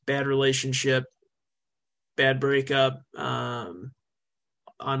 bad relationship, bad breakup. On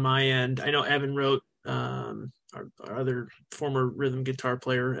my end, I know Evan wrote, our other former rhythm guitar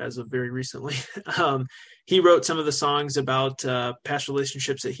player as of very recently. He wrote some of the songs about past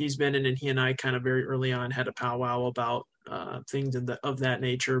relationships that he's been in, and he and I kind of very early on had a powwow about things of that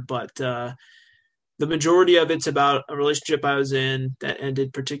nature. But the majority of it's about a relationship I was in that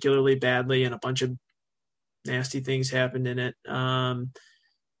ended particularly badly, and a bunch of nasty things happened in it.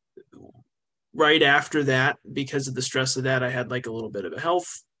 Right after that, because of the stress of that, I had like a little bit of a health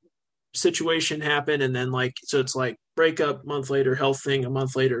situation happen. And then so it's like breakup, month later, health thing, a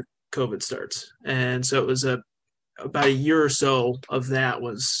month later, COVID starts. And so it was about a year or so of that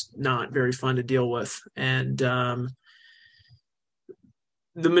was not very fun to deal with. And the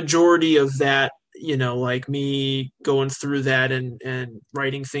majority of that, like me going through that and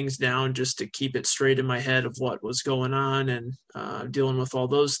writing things down just to keep it straight in my head of what was going on, and dealing with all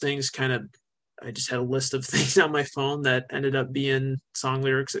those things, I just had a list of things on my phone that ended up being song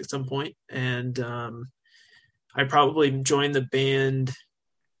lyrics at some point. And I probably joined the band,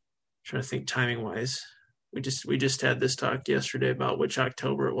 trying to think timing wise, we just had this talk yesterday about which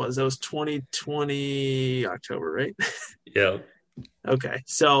October it was. That was 2020 October, right? Yeah. Okay.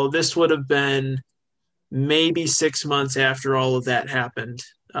 So this would have been maybe 6 months after all of that happened,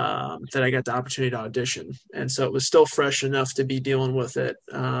 that I got the opportunity to audition. And so it was still fresh enough to be dealing with it.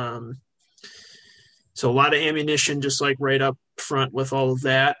 So a lot of ammunition, just like right up front with all of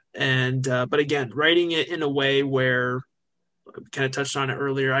that. And, but again, writing it in a way where, kind of touched on it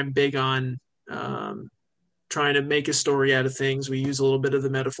earlier, I'm big on trying to make a story out of things. We use a little bit of the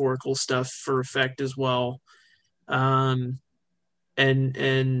metaphorical stuff for effect as well. And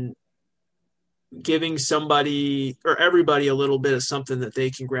giving somebody or everybody a little bit of something that they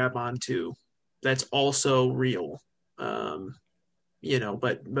can grab onto that's also real. But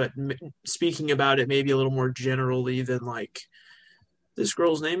speaking about it maybe a little more generally than like, this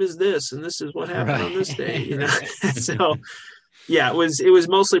girl's name is this and this is what happened on this day, So yeah, it was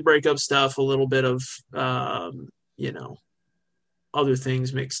mostly breakup stuff, a little bit of other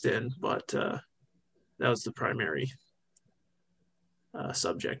things mixed in, but that was the primary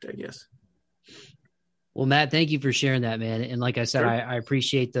subject, I guess. Well, Matt, thank you for sharing that, man. And like I said, sure. I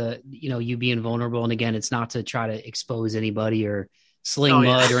appreciate you being vulnerable. And again, it's not to try to expose anybody or sling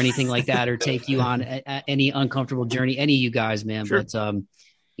mud or anything like that, or take you on any uncomfortable journey, any of you guys, man. Sure.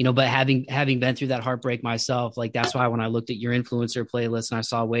 But having been through that heartbreak myself, like that's why when I looked at your influencer playlist and I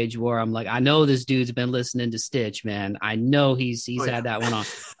saw Wage War, I'm like, I know this dude's been listening to Stitch, man. I know he's had that one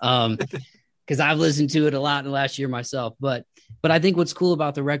on. Because I've listened to it a lot in the last year myself. But I think what's cool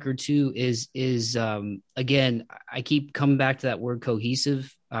about the record too is again, I keep coming back to that word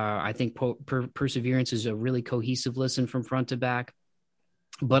cohesive. I think Perseverance is a really cohesive listen from front to back.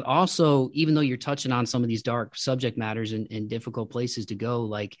 But also, even though you're touching on some of these dark subject matters and difficult places to go,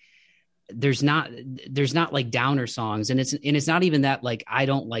 like there's not like downer songs, and it's not even that like I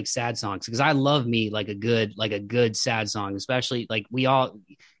don't like sad songs, because I love me like a good sad song, especially like we all,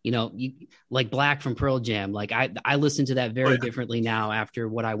 like Black from Pearl Jam. Like I listen to that very differently now after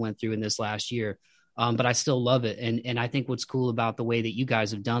what I went through in this last year. But I still love it. And I think what's cool about the way that you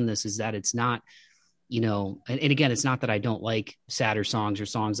guys have done this is that it's not, and again, it's not that I don't like sadder songs or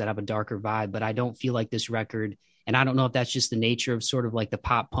songs that have a darker vibe, but I don't feel like this record, and I don't know if that's just the nature of sort of like the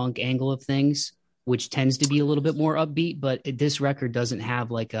pop punk angle of things, which tends to be a little bit more upbeat, but this record doesn't have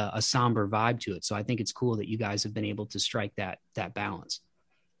like a somber vibe to it. So I think it's cool that you guys have been able to strike that balance.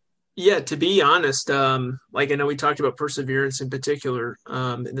 Yeah, to be honest, like I know we talked about Perseverance in particular,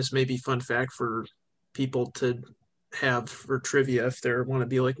 and this may be fun fact for people to have for trivia if they want to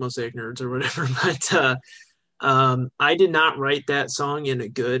be like Mosaic nerds or whatever, but I did not write that song in a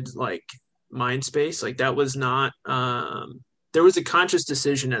good like mind space. Like that was not there was a conscious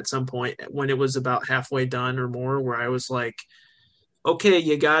decision at some point when it was about halfway done or more where I was like, okay,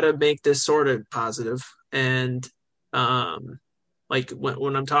 you gotta make this sort of positive. And like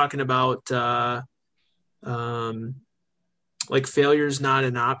when I'm talking about like failure's not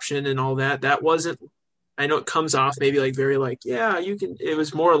an option and all that wasn't, I know it comes off maybe like very like, yeah, you can, it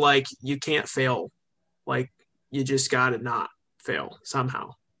was more like you can't fail. Like you just got to not fail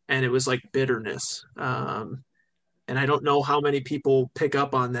somehow. And it was like bitterness. And I don't know how many people pick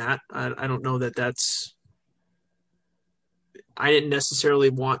up on that. I don't know that I didn't necessarily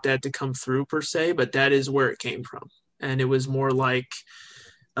want that to come through per se, but that is where it came from. And it was more like,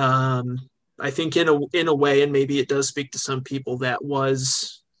 I think in a way, and maybe it does speak to some people, that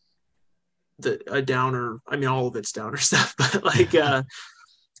was a downer. I mean, all of it's downer stuff, but like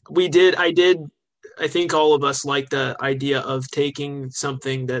I think all of us like the idea of taking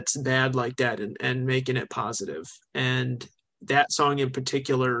something that's bad like that and making it positive. And that song in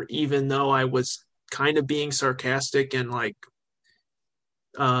particular, even though I was kind of being sarcastic and like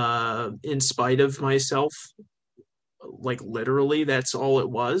in spite of myself, like literally that's all it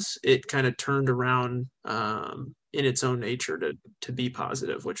was, it kind of turned around in its own nature to be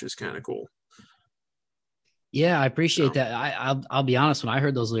positive, which is kind of cool. Yeah, I appreciate that. I'll be honest. When I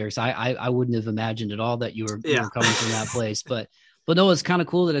heard those lyrics, I wouldn't have imagined at all that you were coming from that place. But no, it's kind of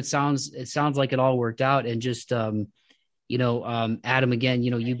cool that it sounds like it all worked out. And just Adam, again,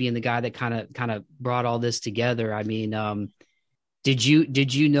 you being the guy that kind of brought all this together. I mean, did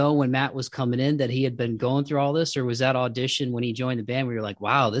you know when Matt was coming in that he had been going through all this, or was that audition when he joined the band where you're like,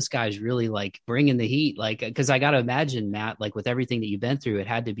 wow, this guy's really like bringing the heat? Like, because I got to imagine, Matt, like with everything that you've been through, it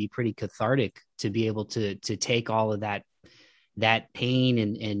had to be pretty cathartic to be able to take all of that pain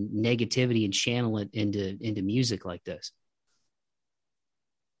and negativity and channel it into music like this.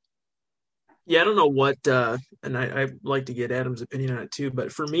 Yeah, I don't know what, and I like to get Adam's opinion on it too,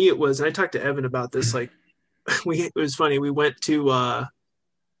 but for me it was, and I talked to Evan about this, like, it was funny. We went to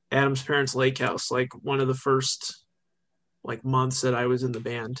Adam's parents' lake house, like one of the first like months that I was in the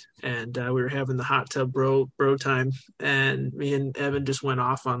band, and we were having the hot tub bro time, and me and Evan just went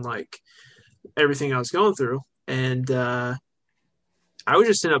off on like everything I was going through, and I was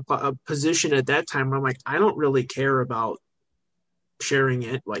just in a position at that time where I'm like, I don't really care about sharing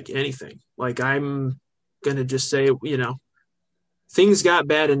it like anything. Like I'm gonna just say, things got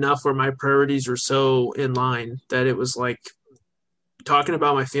bad enough where my priorities were so in line that it was like talking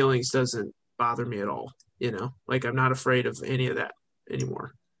about my feelings doesn't bother me at all. Like I'm not afraid of any of that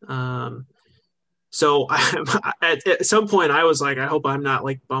anymore. So at some point I was like, I hope I'm not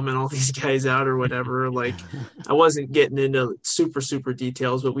like bumming all these guys out or whatever. Like I wasn't getting into super, super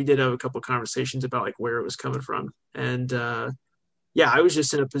details, but we did have a couple of conversations about like where it was coming from. And yeah, I was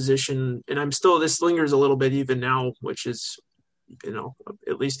just in a position, and I'm still, this lingers a little bit even now, which is,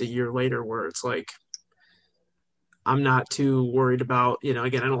 at least a year later, where it's like, I'm not too worried about,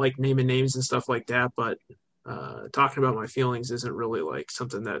 again, I don't like naming names and stuff like that, but talking about my feelings isn't really like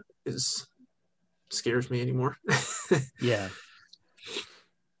something that scares me anymore. Yeah.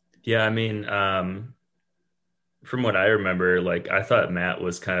 Yeah. I mean, from what I remember, like I thought Matt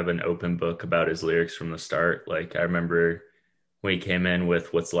was kind of an open book about his lyrics from the start. Like I remember when he came in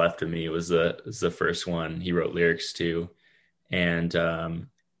with What's Left of Me was the first one he wrote lyrics to. And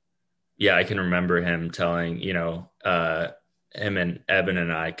yeah, I can remember him telling, him and Evan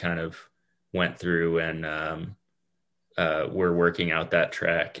and I kind of went through and we're working out that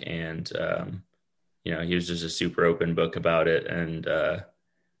track. And, he was just a super open book about it. And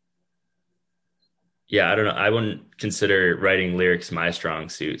yeah, I don't know. I wouldn't consider writing lyrics my strong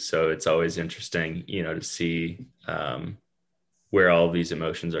suit. So it's always interesting, to see where all of these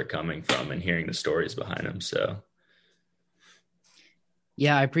emotions are coming from and hearing the stories behind them. So.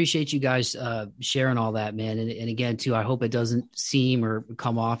 Yeah, I appreciate you guys sharing all that, man. And again, too, I hope it doesn't seem or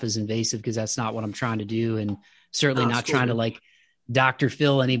come off as invasive, because that's not what I'm trying to do. And certainly not trying to like Dr.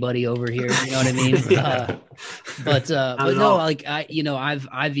 Phil anybody over here. You know what I mean? But no, like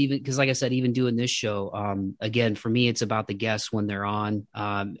I've even, because like I said, even doing this show, again, for me, it's about the guests when they're on.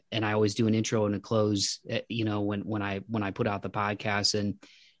 And I always do an intro and a close, when I put out the podcast. And,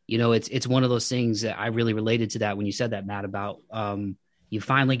 it's one of those things that I really related to that when you said that, Matt, about you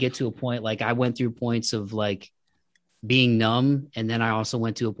finally get to a point, like I went through points of like being numb. And then I also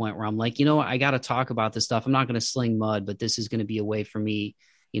went to a point where I'm like, I got to talk about this stuff. I'm not going to sling mud, but this is going to be a way for me.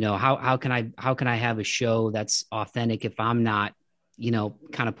 How can I have a show that's authentic if I'm not,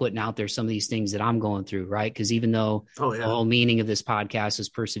 kind of putting out there some of these things that I'm going through. Right. Cause even though the whole meaning of this podcast is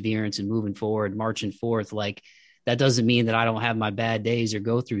perseverance and moving forward, marching forth, like that doesn't mean that I don't have my bad days or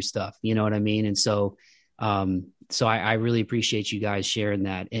go through stuff. You know what I mean? And so, I really appreciate you guys sharing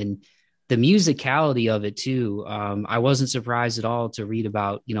that. And the musicality of it too. I wasn't surprised at all to read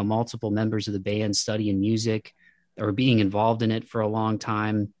about, multiple members of the band studying music or being involved in it for a long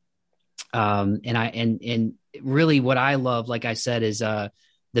time. And really what I love, like I said, is the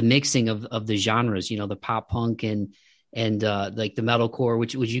mixing of the genres, the pop punk and like the metalcore,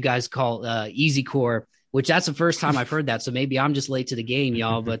 which you guys call easycore, which that's the first time I've heard that. So maybe I'm just late to the game,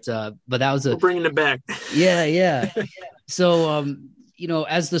 y'all, but that was we're bringing it back. Yeah. So,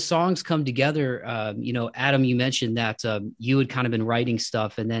 as the songs come together, Adam, you mentioned that you had kind of been writing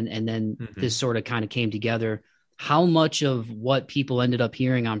stuff and then this sort of kind of came together. How much of what people ended up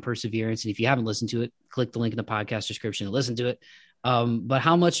hearing on Perseverance, and if you haven't listened to it, click the link in the podcast description and listen to it. But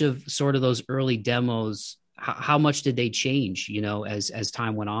how much of sort of those early demos, how much did they change, as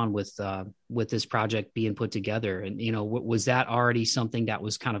time went on with this project being put together? And, was that already something that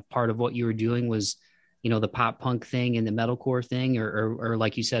was kind of part of what you were doing, was, the pop punk thing and the metalcore thing, or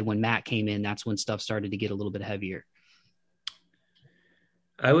like you said, when Matt came in, that's when stuff started to get a little bit heavier?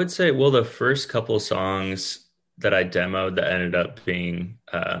 I would say, well, the first couple of songs that I demoed that ended up being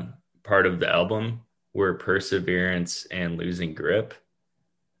part of the album were Perseverance and Losing Grip.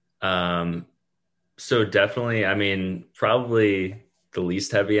 So definitely, I mean, probably the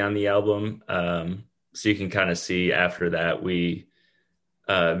least heavy on the album. So you can kind of see after that, we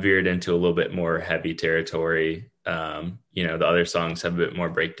veered into a little bit more heavy territory. The other songs have a bit more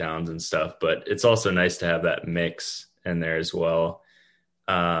breakdowns and stuff, but it's also nice to have that mix in there as well.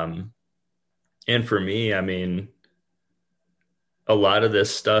 And for me, I mean, a lot of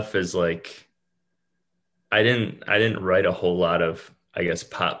this stuff is like, I didn't write a whole lot of, I guess,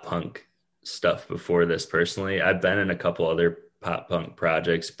 pop punk stuff before this personally. I've been in a couple other pop punk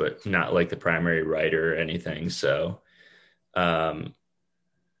projects, but not like the primary writer or anything. So,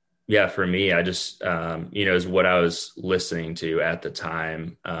 yeah, for me, I just, is what I was listening to at the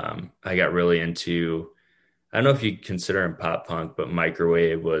time. I got really into I don't know if you consider him pop punk, but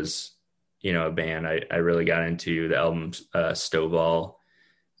Microwave was, a band I really got into. The album Stovall,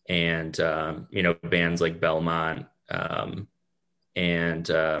 and bands like Belmont,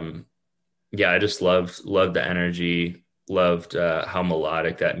 and yeah, I just loved the energy, loved how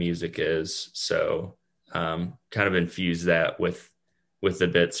melodic that music is. So kind of infused that with the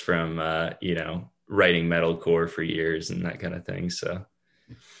bits from writing metalcore for years and that kind of thing. So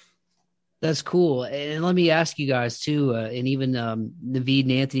That's cool. And let me ask you guys too, and even Naveed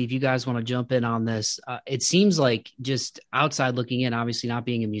and Anthony, if you guys want to jump in on this, it seems like just outside looking in, obviously not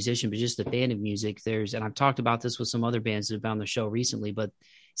being a musician, but just a fan of music, and I've talked about this with some other bands that have been on the show recently, but it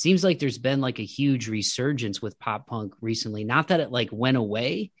seems like there's been like a huge resurgence with pop punk recently. Not that it like went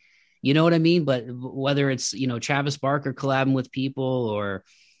away, you know what I mean? But whether it's, Travis Barker collabing with people, or,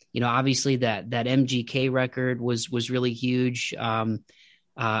 obviously that MGK record was really huge.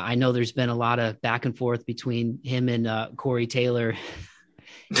 I know there's been a lot of back and forth between him and Corey Taylor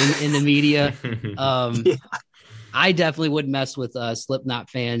in the media. Yeah. I definitely wouldn't mess with Slipknot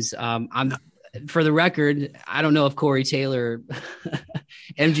fans. I'm, for the record, I don't know if Corey Taylor,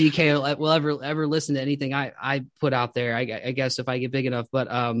 MGK will ever listen to anything I put out there. I guess if I get big enough, but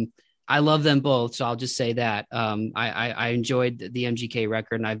I love them both, so I'll just say that. I enjoyed the MGK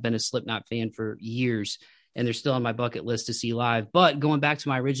record, and I've been a Slipknot fan for years, and they're still on my bucket list to see live. But going back to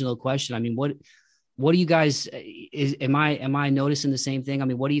my original question, I mean, what do you guys, am I noticing the same thing? I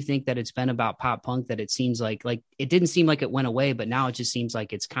mean, what do you think that it's been about pop punk that it seems like it didn't seem like it went away, but now it just seems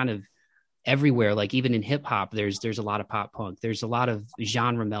like it's kind of everywhere. Like even in hip hop, there's a lot of pop punk. There's a lot of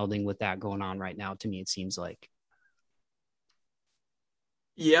genre melding with that going on right now. To me, it seems like.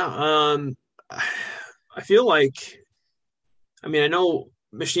 Yeah. I feel like, I mean, I know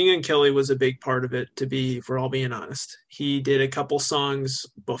Machine Gun Kelly was a big part of it, if we're all being honest. He did a couple songs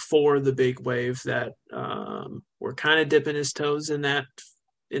before the big wave that were kind of dipping his toes in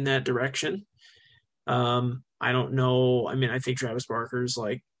that direction. I don't know. I mean, I think Travis Barker's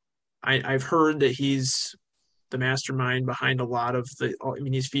like, I've heard that he's the mastermind behind a lot of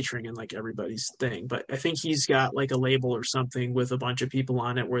he's featuring in like everybody's thing, but I think he's got like a label or something with a bunch of people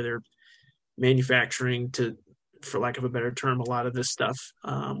on it where they're manufacturing, to, for lack of a better term, a lot of this stuff,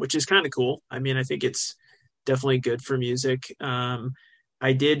 which is kind of cool. I mean, I think it's definitely good for music.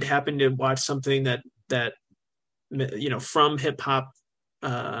 I did happen to watch something that from hip hop,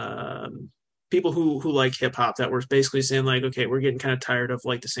 people who like hip hop, that were basically saying like, okay, we're getting kind of tired of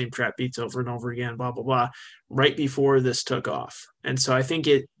like the same trap beats over and over again, blah blah blah, right before this took off. And so I think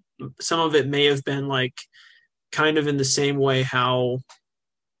some of it may have been like kind of in the same way how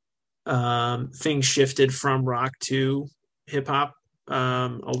things shifted from rock to hip hop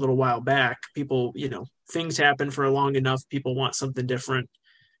a little while back. People, things happen for long enough, people want something different,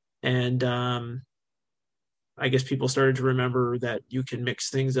 and I guess people started to remember that you can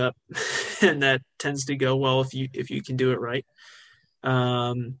mix things up, and that tends to go well if you can do it right.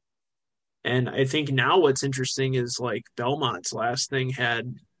 And I think now what's interesting is like Belmont's last thing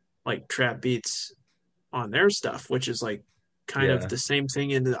had like trap beats on their stuff, which is like kind of the same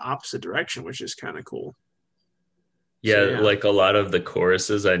thing in the opposite direction, which is kind of cool. Yeah, So, yeah. Like a lot of the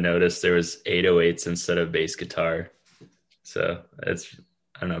choruses, I noticed there was 808s instead of bass guitar. So it's,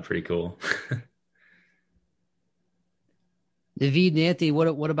 I don't know, pretty cool. Naveed and Anthony,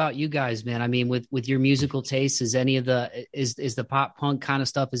 what about you guys, man? I mean, with your musical taste, is any of is the pop punk kind of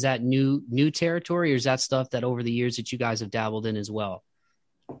stuff, is that new territory, or is that stuff that over the years that you guys have dabbled in as well?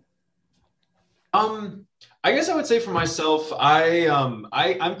 I guess I would say for myself,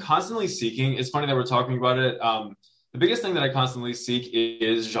 I'm constantly seeking. It's funny that we're talking about it. The biggest thing that I constantly seek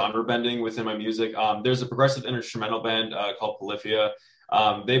is genre bending within my music. There's a progressive instrumental band called Polyphia.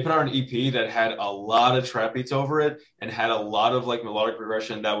 They put out an EP that had a lot of trap beats over it and had a lot of like melodic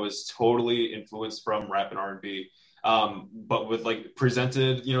progression that was totally influenced from rap and R&B, but with like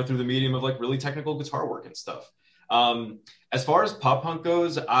presented, through the medium of like really technical guitar work and stuff. As far as pop punk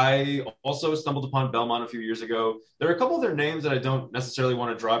goes, I also stumbled upon Belmont a few years ago. There are a couple of their names that I don't necessarily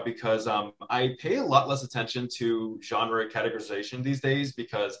want to drop because I pay a lot less attention to genre categorization these days,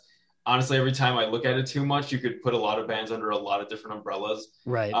 because honestly, every time I look at it too much, you could put a lot of bands under a lot of different umbrellas.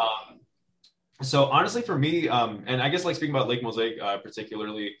 Right. So honestly, for me, and I guess like speaking about Lake Mosaic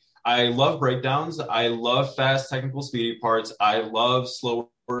particularly, I love breakdowns. I love fast technical speedy parts. I love slower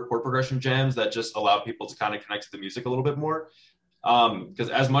chord progression jams that just allow people to kind of connect to the music a little bit more. Because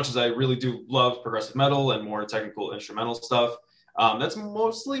as much as I really do love progressive metal and more technical instrumental stuff, that's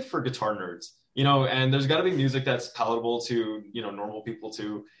mostly for guitar nerds, and there's got to be music that's palatable to, normal people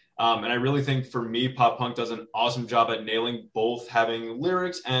too. And I really think for me, pop punk does an awesome job at nailing both having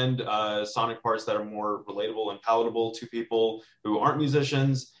lyrics and sonic parts that are more relatable and palatable to people who aren't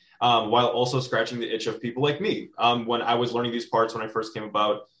musicians, while also scratching the itch of people like me. When I was learning these parts when I first came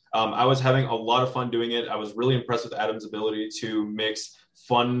about, I was having a lot of fun doing it. I was really impressed with Adam's ability to mix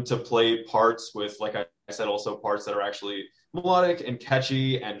fun to play parts with, like I said, also parts that are actually melodic and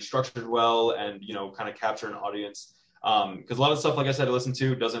catchy and structured well and, kind of capture an audience. Because a lot of stuff, like I said, I listen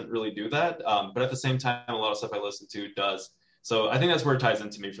to doesn't really do that. But at the same time, a lot of stuff I listen to does. So I think that's where it ties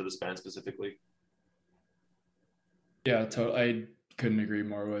into me for this band specifically. Yeah, I couldn't agree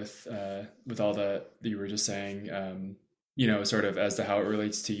more with all that you were just saying. Sort of as to how it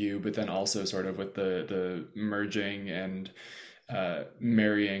relates to you, but then also sort of with the merging and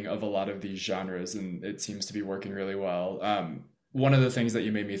marrying of a lot of these genres, and it seems to be working really well. One of the things that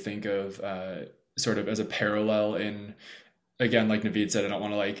you made me think of, sort of as a parallel in, again, like Naveed said, I don't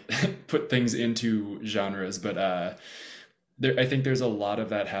want to like put things into genres, but I think there's a lot of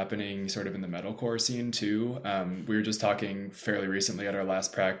that happening sort of in the metalcore scene too. We were just talking fairly recently at our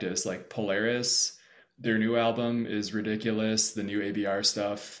last practice, like Polaris, their new album is ridiculous. The new ABR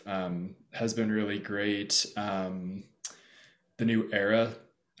stuff has been really great. The new Era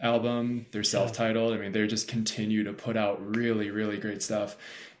album, they're self-titled. I mean, they just continue to put out really, really great stuff.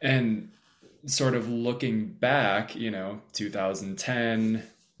 And sort of looking back, 2010,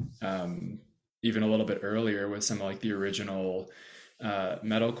 even a little bit earlier with some like the original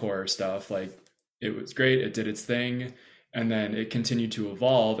metalcore stuff, like it was great. It did its thing. And then it continued to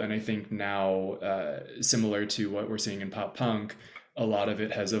evolve. And I think now, similar to what we're seeing in pop punk, a lot of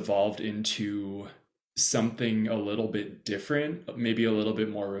it has evolved into something a little bit different, maybe a little bit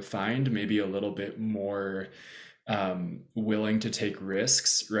more refined, maybe a little bit more willing to take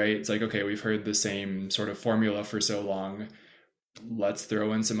risks, right? It's like, okay, we've heard the same sort of formula for so long. Let's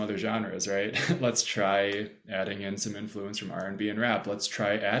throw in some other genres, right? Let's try adding in some influence from R&B and rap. Let's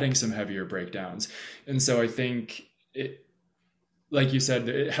try adding some heavier breakdowns. And so I think it, like you said,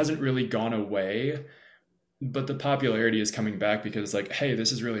 it hasn't really gone away, but the popularity is coming back because like, hey,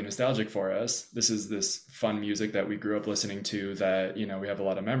 this is really nostalgic for us. This is this fun music that we grew up listening to that, we have a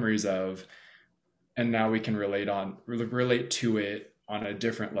lot of memories of. And now we can relate to it on a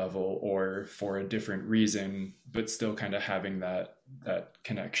different level or for a different reason, but still kind of having that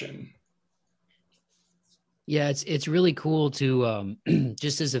connection. Yeah, it's really cool to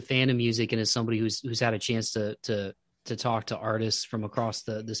just as a fan of music and as somebody who's had a chance to talk to artists from across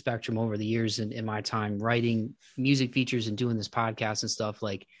the spectrum over the years in my time writing music features and doing this podcast and stuff,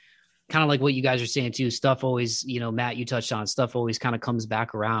 like kind of like what you guys are saying too, stuff always, Matt, you touched on, stuff always kind of comes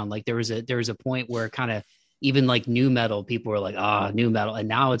back around. Like there was a point where kind of even like new metal, people were like, new metal. And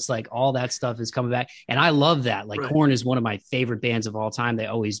now it's like all that stuff is coming back. And I love that. Like Korn is one of my favorite bands of all time.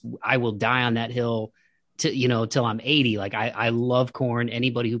 I will die on that hill to, till I'm 80. Like I love Korn.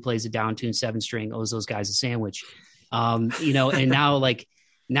 Anybody who plays a down-tuned 7-string owes those guys a sandwich. And now like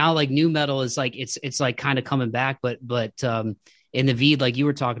new metal is like, it's like kind of coming back, but in the Naveed, like you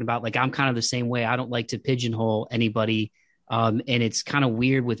were talking about, like I'm kind of the same way. I don't like to pigeonhole anybody. And it's kind of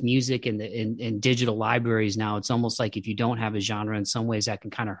weird with music and in digital libraries now. It's almost like if you don't have a genre, in some ways that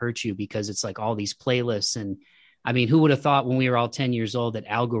can kind of hurt you because it's like all these playlists. And I mean, who would have thought when we were all 10 years old that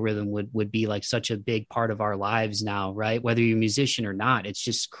algorithm would be like such a big part of our lives now, right? Whether you're a musician or not, it's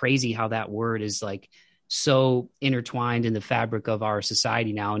just crazy how that word is like so intertwined in the fabric of our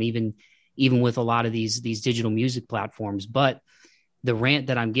society now. And even with a lot of these digital music platforms. But the rant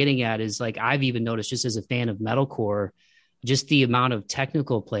that I'm getting at is like, I've even noticed just as a fan of metalcore, just the amount of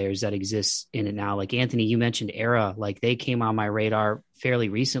technical players that exists in it now. Like Anthony, you mentioned Era, like they came on my radar fairly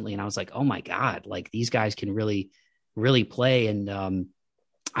recently. And I was like, oh my God, like these guys can really, really play. And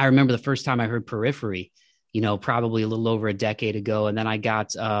I remember the first time I heard Periphery, probably a little over a decade ago. And then I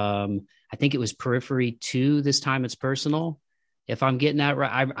got, I think it was Periphery 2, This Time It's Personal. If I'm getting that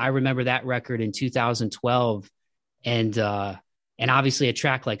right, I remember that record in 2012. And obviously a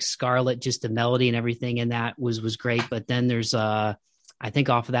track like Scarlet, just the melody and everything in that was great. But then there's I think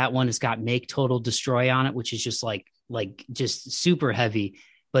off of that one, it's got Make Total Destroy on it, which is just like just super heavy.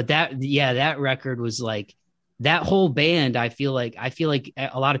 But that record was like that whole band. I feel like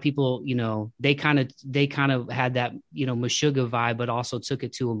a lot of people, they kind of had that, Meshuggah vibe, but also took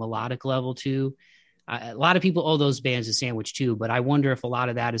it to a melodic level too. A lot of people owe those bands a sandwich too, but I wonder if a lot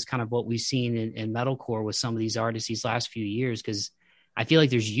of that is kind of what we've seen in metalcore with some of these artists these last few years. Cause I feel like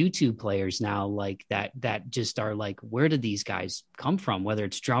there's YouTube players now like that just are like, where did these guys come from? Whether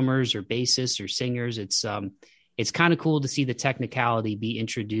it's drummers or bassists or singers, it's kind of cool to see the technicality be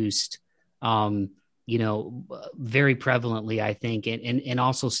introduced, very prevalently, I think, and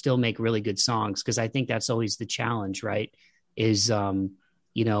also still make really good songs. Cause I think that's always the challenge, right? Is,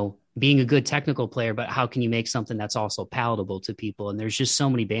 being a good technical player, but how can you make something that's also palatable to people? And there's just so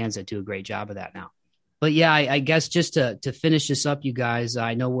many bands that do a great job of that now. But yeah, I guess just to finish this up, you guys,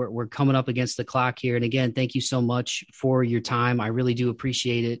 I know we're coming up against the clock here. And again, thank you so much for your time. I really do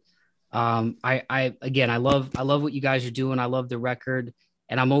appreciate it. I love what you guys are doing. I love the record.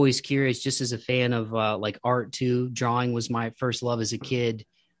 And I'm always curious, just as a fan of like art too. Drawing was my first love as a kid.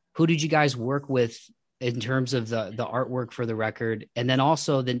 Who did you guys work with in terms of the artwork for the record? And then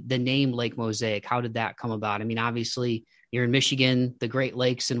also the name Lake Mosaic, how did that come about? I mean, obviously you're in Michigan, the Great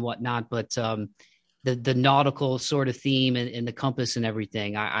Lakes and whatnot, but the nautical sort of theme and the compass and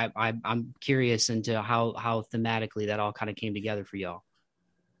everything. I'm curious into how thematically that all kind of came together for y'all.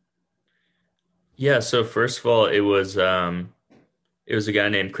 Yeah. So first of all, it was a guy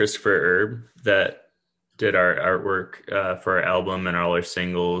named Christopher Erb that did our artwork for our album and all our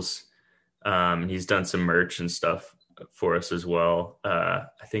singles. He's done some merch and stuff for us as well. I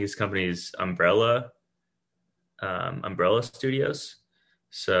think his company is Umbrella Studios.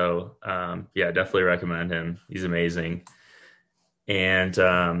 So definitely recommend him. He's amazing. And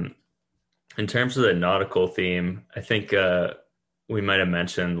in terms of the nautical theme, I think we might have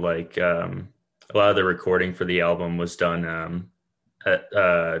mentioned like a lot of the recording for the album was done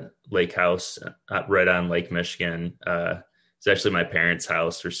at Lake House right on Lake Michigan. It's actually my parents'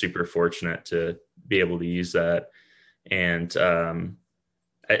 house. We're super fortunate to be able to use that. And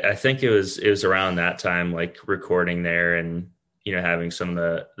I think it was around that time, like recording there and, having some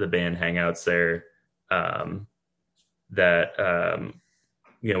of the band hangouts there that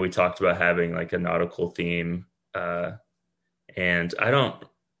we talked about having like a nautical theme. And I don't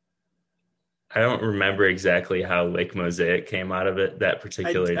remember exactly how Lake Mosaic came out of it, that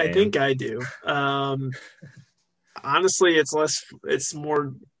particular name. I think I do. Honestly, it's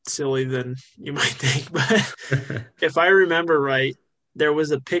more silly than you might think. But if I remember right, there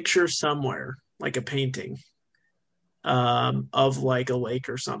was a picture somewhere, like a painting, of like a lake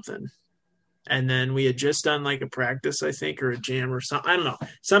or something. And then we had just done like a practice, I think, or a jam or something. I don't know.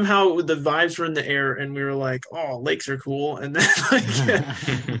 Somehow the vibes were in the air and we were like, oh, lakes are cool. And then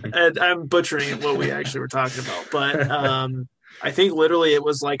and I'm butchering what we actually were talking about. But I think literally it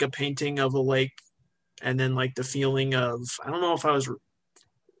was like a painting of a lake and then like the feeling of, I don't know if I was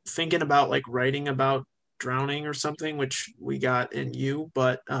thinking about like writing about drowning or something, which we got in you,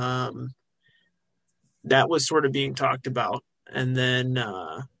 but that was sort of being talked about. And then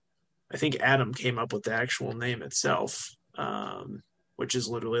I think Adam came up with the actual name itself, which is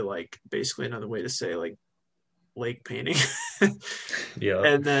literally like basically another way to say like lake painting. Yeah.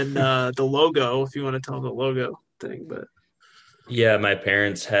 And then the logo, if you want to tell the logo thing, but yeah, my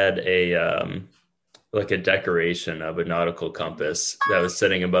parents had a like a decoration of a nautical compass that was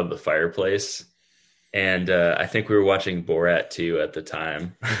sitting above the fireplace. And I think we were watching Borat 2 at the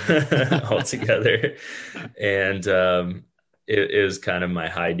time all together. And it was kind of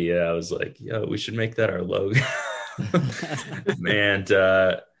my idea. I was like, yo, we should make that our logo. And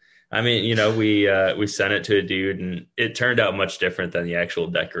I mean, we sent it to a dude and it turned out much different than the actual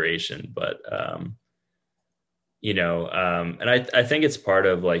decoration. But, and I think it's part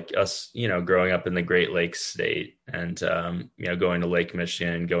of like us, growing up in the Great Lakes state and, going to Lake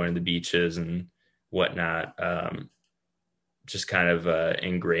Michigan, going to the beaches and whatnot, just kind of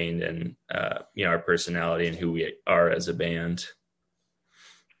ingrained in, our personality and who we are as a band.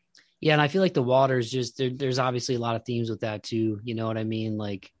 Yeah. And I feel like the water is just, there's obviously a lot of themes with that too. You know what I mean?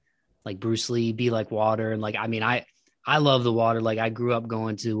 Like Bruce Lee, be like water. And like, I mean, I love the water. Like I grew up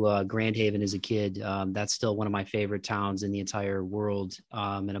going to Grand Haven as a kid. That's still one of my favorite towns in the entire world.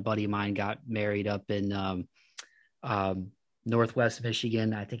 And a buddy of mine got married up in Northwest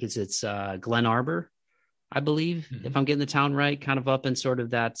Michigan. I think it's Glen Arbor, I believe, if I'm getting the town right, kind of up in sort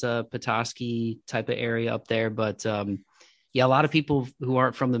of that Petoskey type of area up there. But yeah, a lot of people who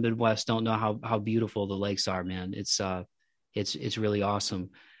aren't from the Midwest don't know how beautiful the lakes are, man. It's really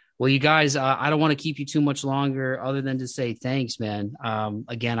awesome. Well, you guys, I don't want to keep you too much longer other than to say thanks, man.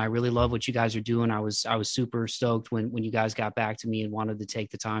 Again, I really love what you guys are doing. I was super stoked when you guys got back to me and wanted to take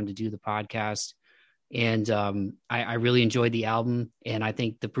the time to do the podcast. And I really enjoyed the album. And I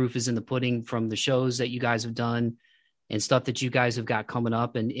think the proof is in the pudding from the shows that you guys have done and stuff that you guys have got coming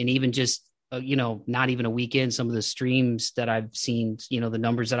up. And even just, not even a weekend, some of the streams that I've seen, the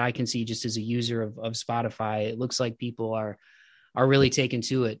numbers that I can see just as a user of Spotify, it looks like people are really taken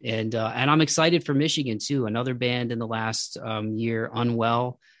to it. And I'm excited for Michigan too. Another band in the last year,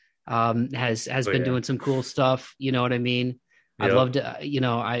 Unwell, has been doing some cool stuff. You know what I mean? I'd love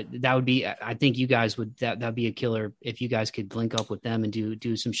to, I think you guys would, that'd be a killer if you guys could link up with them and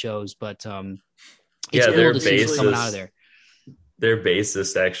do some shows. But it's cool to see what's coming out of there. Their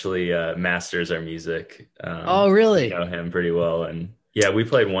bassist actually masters our music. Oh, really? I know him pretty well, and yeah, we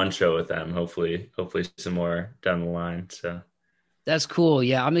played one show with them. Hopefully some more down the line. So that's cool.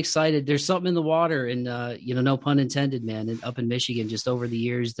 Yeah, I'm excited. There's something in the water, and no pun intended, man. And up in Michigan, just over the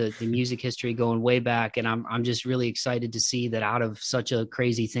years, the music history going way back, and I'm just really excited to see that out of such a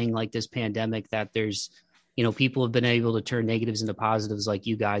crazy thing like this pandemic, that there's people have been able to turn negatives into positives like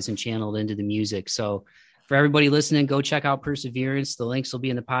you guys and channel it into the music. So for everybody listening, go check out Perseverance. The links will be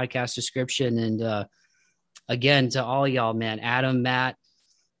in the podcast description. And again, to all y'all, man, Adam, Matt,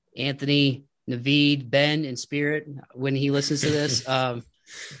 Anthony, Naveed, Ben, and Spirit, when he listens to this, I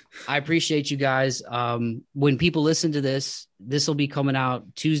appreciate you guys. When people listen to this will be coming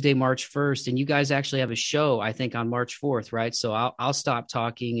out Tuesday, March 1st. And you guys actually have a show, I think, on March 4th, right? So I'll stop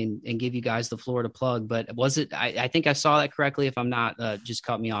talking and give you guys the floor to plug. But was it, I think I saw that correctly. If I'm not, just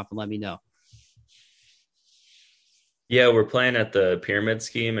cut me off and let me know. Yeah, we're playing at the Pyramid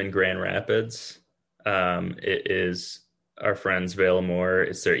Scheme in Grand Rapids. It is our friends Vale Moore.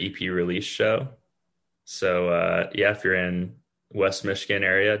 It's their EP release show. So if you're in West Michigan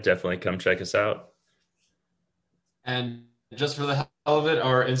area, definitely come check us out. And just for the hell of it,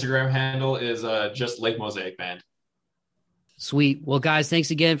 our Instagram handle is just Lake Mosaic Band. Sweet. Well, guys,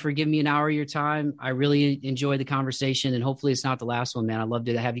 thanks again for giving me an hour of your time. I really enjoyed the conversation, and hopefully it's not the last one, man. I'd love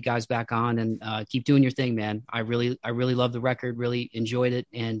to have you guys back on, and keep doing your thing, man. I really love the record, really enjoyed it.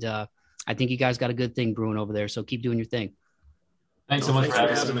 And I think you guys got a good thing brewing over there. So keep doing your thing. Thanks so much for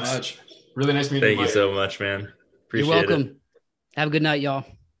having us. Really nice meeting you. Thank you so much, man. Appreciate You're welcome. it. Have a good night, y'all.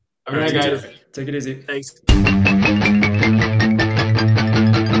 All right, guys. Take it easy. Thanks.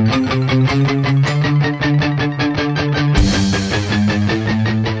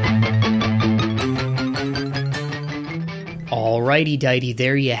 Alrighty, dighty,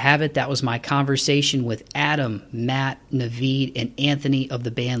 there you have it. That was my conversation with Adam, Matt, Naveed, and Anthony of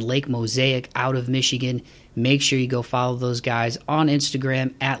the band Lake Mosaic out of Michigan. Make sure you go follow those guys on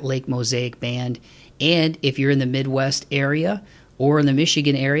Instagram at Lake Mosaic Band. And if you're in the Midwest area or in the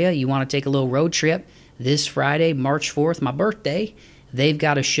Michigan area, you want to take a little road trip, this Friday, March 4th, my birthday, they've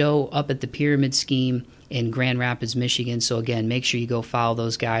got a show up at the Pyramid Scheme in Grand Rapids, Michigan. So again, make sure you go follow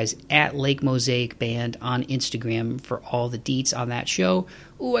those guys at Lake Mosaic Band on Instagram for all the deets on that show.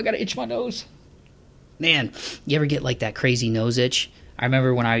 Ooh, I gotta itch my nose. Man, you ever get like that crazy nose itch? I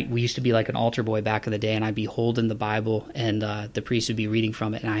remember when we used to be like an altar boy back in the day, and I'd be holding the Bible, and the priest would be reading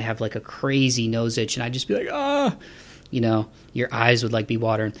from it, and I have like a crazy nose itch, and I'd just be like, your eyes would like be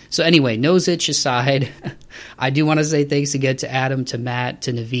watering. So anyway, nose itch aside, I do want to say thanks again to Adam, to Matt,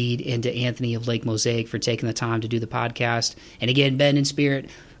 to Naveed, and to Anthony of Lake Mosaic for taking the time to do the podcast. And again, Ben and Spirit.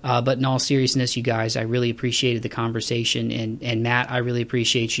 But in all seriousness, you guys, I really appreciated the conversation. And Matt, I really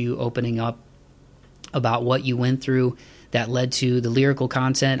appreciate you opening up about what you went through that led to the lyrical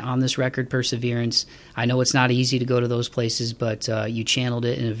content on this record, Perseverance. I know it's not easy to go to those places, but you channeled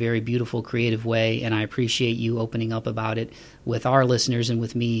it in a very beautiful, creative way, and I appreciate you opening up about it with our listeners and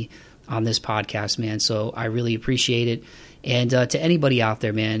with me on this podcast, man. So I really appreciate it. And to anybody out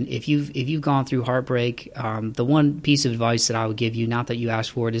there, man, if you've gone through heartbreak, the one piece of advice that I would give you, not that you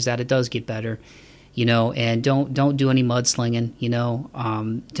asked for it, is that it does get better. And don't do any mudslinging.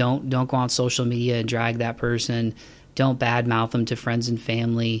 Don't go on social media and drag that person. Don't badmouth them to friends and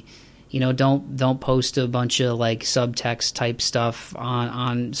family. Don't post a bunch of like subtext type stuff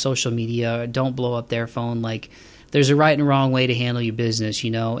on social media. Don't blow up their phone. Like, there's a right and a wrong way to handle your business,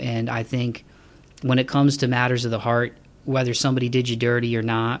 And I think when it comes to matters of the heart, whether somebody did you dirty or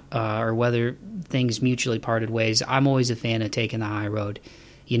not, or whether things mutually parted ways, I'm always a fan of taking the high road.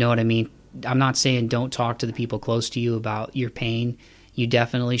 You know what I mean? I'm not saying don't talk to the people close to you about your pain. You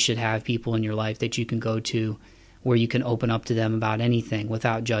definitely should have people in your life that you can go to where you can open up to them about anything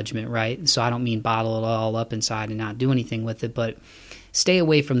without judgment, right? So I don't mean bottle it all up inside and not do anything with it, but stay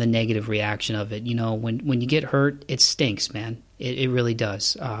away from the negative reaction of it. When you get hurt, it stinks, man. It really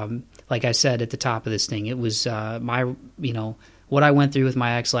does. Like I said at the top of this thing, it was what I went through with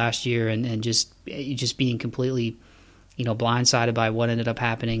my ex last year, and just being completely, blindsided by what ended up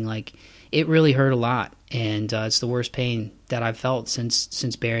happening. Like, it really hurt a lot, and it's the worst pain that I've felt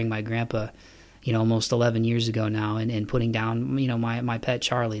since burying my grandpa, almost 11 years ago now, and putting down, my pet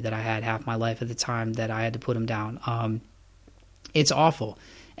Charlie that I had half my life at the time that I had to put him down. It's awful.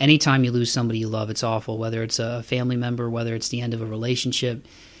 Anytime you lose somebody you love, it's awful, whether it's a family member, whether it's the end of a relationship.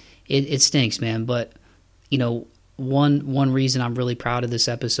 It stinks, man. But, one reason I'm really proud of this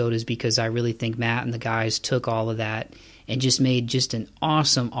episode is because I really think Matt and the guys took all of that and just made just an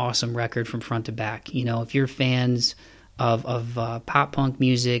awesome record from front to back. You know, if you're fans of pop punk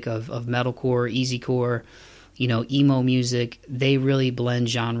music, of metalcore, easycore, you know, emo music, they really blend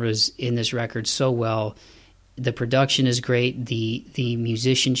genres in this record so well. The production is great. The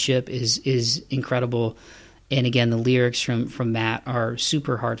musicianship is incredible. And again, the lyrics from Matt are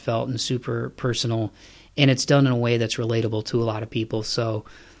super heartfelt and super personal, and it's done in a way that's relatable to a lot of people. So,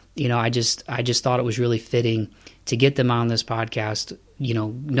 you know, I just thought it was really fitting to get them on this podcast, you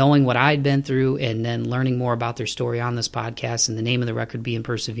know, knowing what I'd been through and then learning more about their story on this podcast, and the name of the record being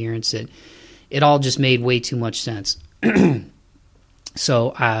Perseverance. It all just made way too much sense.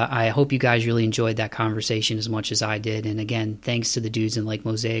 So I hope you guys really enjoyed that conversation as much as I did. And again, thanks to the dudes in Lake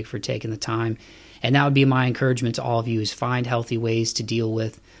Mosaic for taking the time. And that would be my encouragement to all of you, is find healthy ways to deal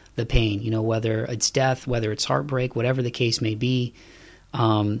with the pain, you know, whether it's death, whether it's heartbreak, whatever the case may be.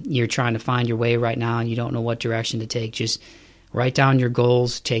 You're trying to find your way right now and you don't know what direction to take. Just write down your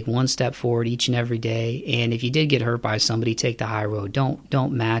goals, take one step forward each and every day. And if you did get hurt by somebody, take the high road.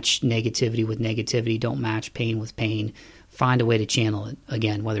 Don't match negativity with negativity. Don't match pain with pain. Find a way to channel it.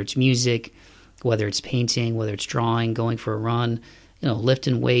 Again, whether it's music, whether it's painting, whether it's drawing, going for a run, you know,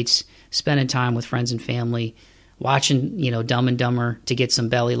 lifting weights, spending time with friends and family, watching, you know, Dumb and Dumber to get some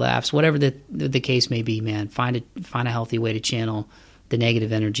belly laughs, whatever the case may be, man. Find a healthy way to channel the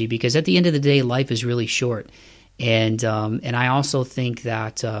negative energy, because at the end of the day, life is really short. And I also think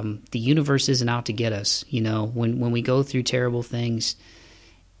that the universe isn't out to get us. You know, when we go through terrible things,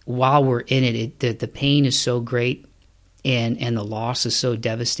 while we're in it, the pain is so great, and the loss is so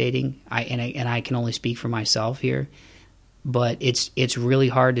devastating. I can only speak for myself here, but it's really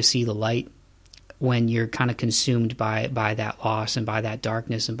hard to see the light when you're kind of consumed by that loss and by that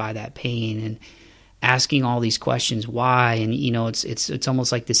darkness and by that pain, and asking all these questions, why? And you know, it's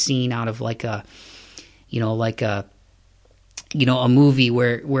almost like the scene out of a movie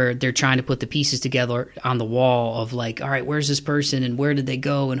where they're trying to put the pieces together on the wall of like, all right, where's this person and where did they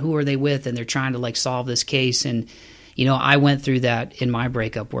go and who are they with? And they're trying to like solve this case. And, you know, I went through that in my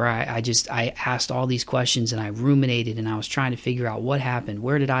breakup where I asked all these questions and I ruminated and I was trying to figure out what happened.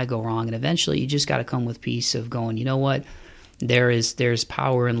 Where did I go wrong? And eventually you just got to come with peace of going, you know what, there's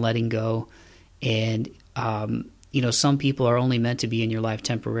power in letting go. And, you know, some people are only meant to be in your life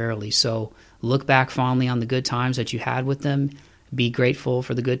temporarily. So look back fondly on the good times that you had with them. Be grateful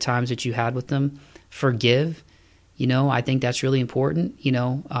for the good times that you had with them. Forgive. You know, I think that's really important. You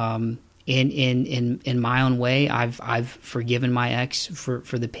know, in my own way, I've forgiven my ex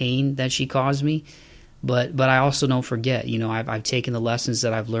for the pain that she caused me. But I also don't forget. You know, I've taken the lessons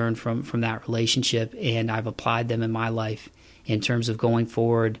that I've learned from that relationship and I've applied them in my life in terms of going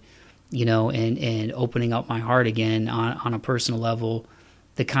forward. You know, and opening up my heart again on a personal level,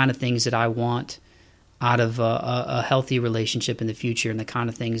 the kind of things that I want out of a healthy relationship in the future, and the kind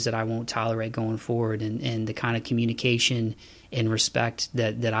of things that I won't tolerate going forward, and the kind of communication and respect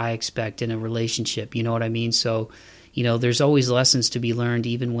that I expect in a relationship. You know what I mean? So, you know, there's always lessons to be learned,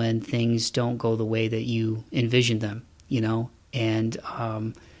 even when things don't go the way that you envisioned them, you know, and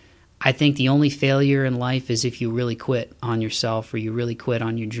I think the only failure in life is if you really quit on yourself or you really quit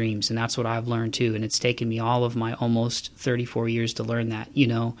on your dreams. And that's what I've learned too. And it's taken me all of my almost 34 years to learn that, you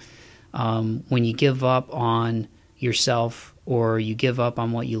know, when you give up on yourself or you give up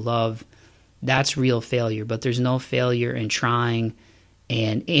on what you love, that's real failure. But there's no failure in trying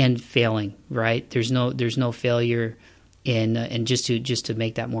and failing, right? There's no failure in, and just to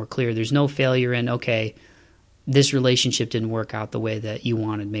make that more clear, there's no failure in, okay, this relationship didn't work out the way that you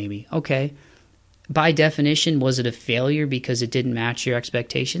wanted, maybe. Okay. By definition, was it a failure because it didn't match your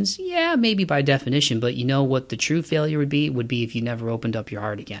expectations? Yeah, maybe by definition, but you know what the true failure would be if you never opened up your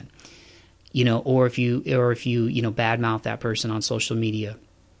heart again. You know, or if you badmouth that person on social media.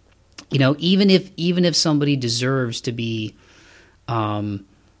 You know, even if somebody deserves to be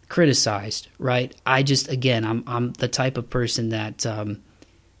criticized, right? I'm the type of person that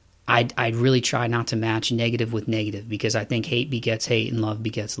I'd really try not to match negative with negative, because I think hate begets hate and love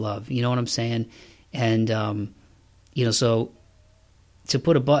begets love. You know what I'm saying? And, you know, so to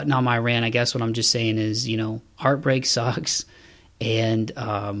put a button on my rant, I guess what I'm just saying is, you know, heartbreak sucks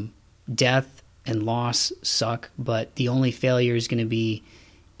and death and loss suck, but the only failure is going to be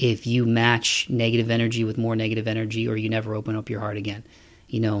if you match negative energy with more negative energy, or you never open up your heart again.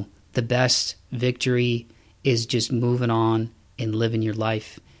 You know, the best victory is just moving on and living your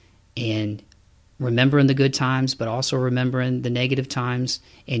life and remembering the good times, but also remembering the negative times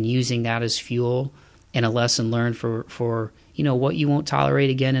and using that as fuel and a lesson learned for you know, what you won't tolerate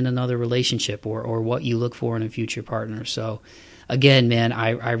again in another relationship, or what you look for in a future partner. So again, man,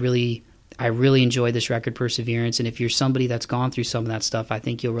 I really I really enjoy this record, Perseverance, and if you're somebody that's gone through some of that stuff, I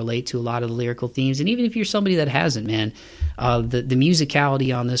think you'll relate to a lot of the lyrical themes. And even if you're somebody that hasn't, man, the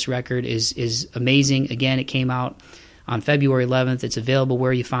musicality on this record is amazing. Again, it came out on February 11th. It's available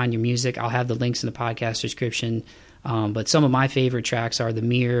where you find your music. I'll have the links in the podcast description. But some of my favorite tracks are The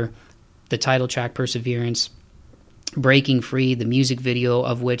Mirror, the title track, Perseverance, Breaking Free, the music video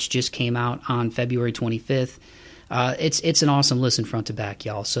of which just came out on February 25th. It's an awesome listen front to back,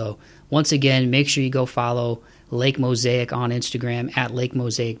 y'all. So once again, make sure you go follow Lake Mosaic on Instagram at Lake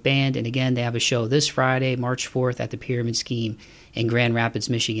Mosaic Band. And again, they have a show this Friday, March 4th at the Pyramid Scheme in Grand Rapids,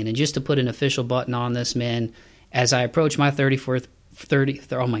 Michigan. And just to put an official button on this, man, as I approach my 31st,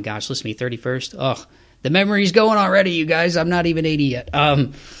 oh my gosh, listen to me, 31st. Oh, the memory's going already, you guys. I'm not even 80 yet.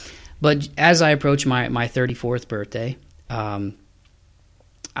 But as I approach my 34th birthday, I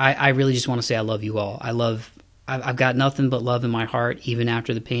really just want to say I love you all. I've got nothing but love in my heart, even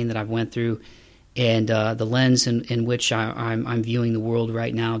after the pain that I've went through, and the lens in which I'm viewing the world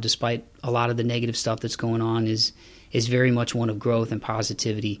right now, despite a lot of the negative stuff that's going on, is very much one of growth and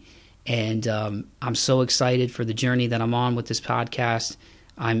positivity. And I'm so excited for the journey that I'm on with this podcast.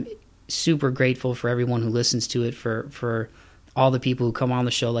 I'm super grateful for everyone who listens to it, for all the people who come on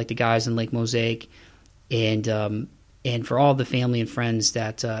the show, like the guys in Lake Mosaic, and for all the family and friends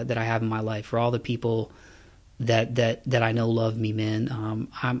that I have in my life, for all the people that I know love me, man.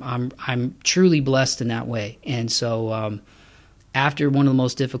 I'm truly blessed in that way. And so after one of the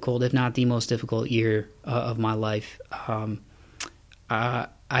most difficult, if not the most difficult year of my life, I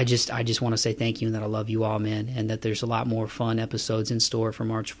just want to say thank you and that I love you all, man, and that there's a lot more fun episodes in store for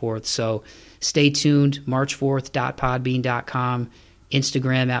March 4th. So stay tuned, march4th.podbean.com,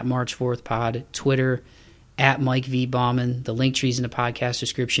 Instagram at March4thPod, Twitter at Mike V. Bauman. The link tree's in the podcast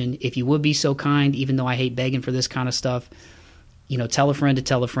description. If you would be so kind, even though I hate begging for this kind of stuff, tell a friend to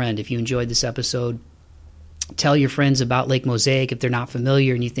tell a friend. If you enjoyed this episode, tell your friends about Lake Mosaic if they're not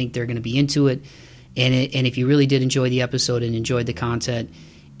familiar and you think they're going to be into it. And if you really did enjoy the episode and enjoyed the content,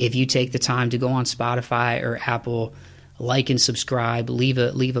 if you take the time to go on Spotify or Apple, like and subscribe, leave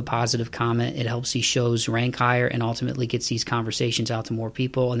a positive comment. It helps these shows rank higher and ultimately gets these conversations out to more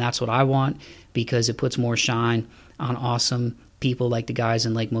people. And that's what I want, because it puts more shine on awesome people like the guys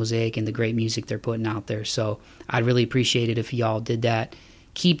in Lake Mosaic and the great music they're putting out there. So I'd really appreciate it if y'all did that.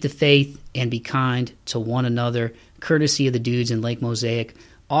 Keep the faith and be kind to one another, courtesy of the dudes in Lake Mosaic.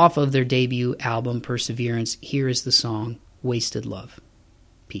 Off of their debut album, Perseverance, here is the song, Wasted Love.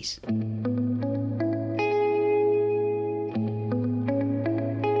 Peace.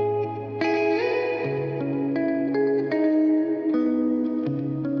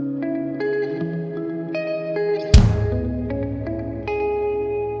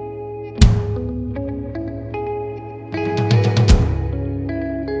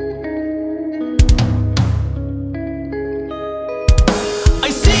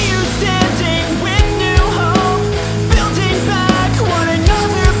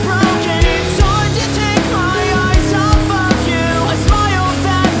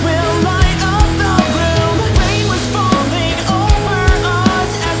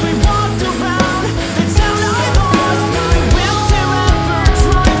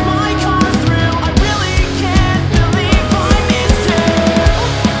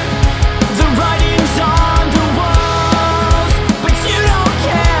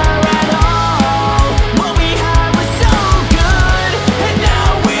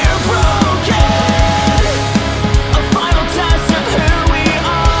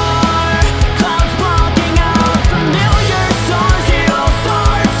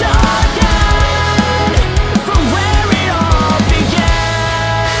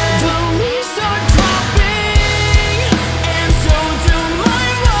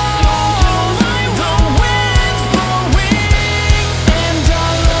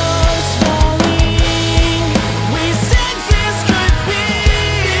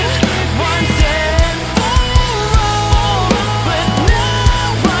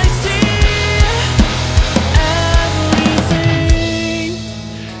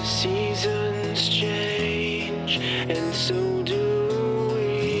 Seasons change, and so do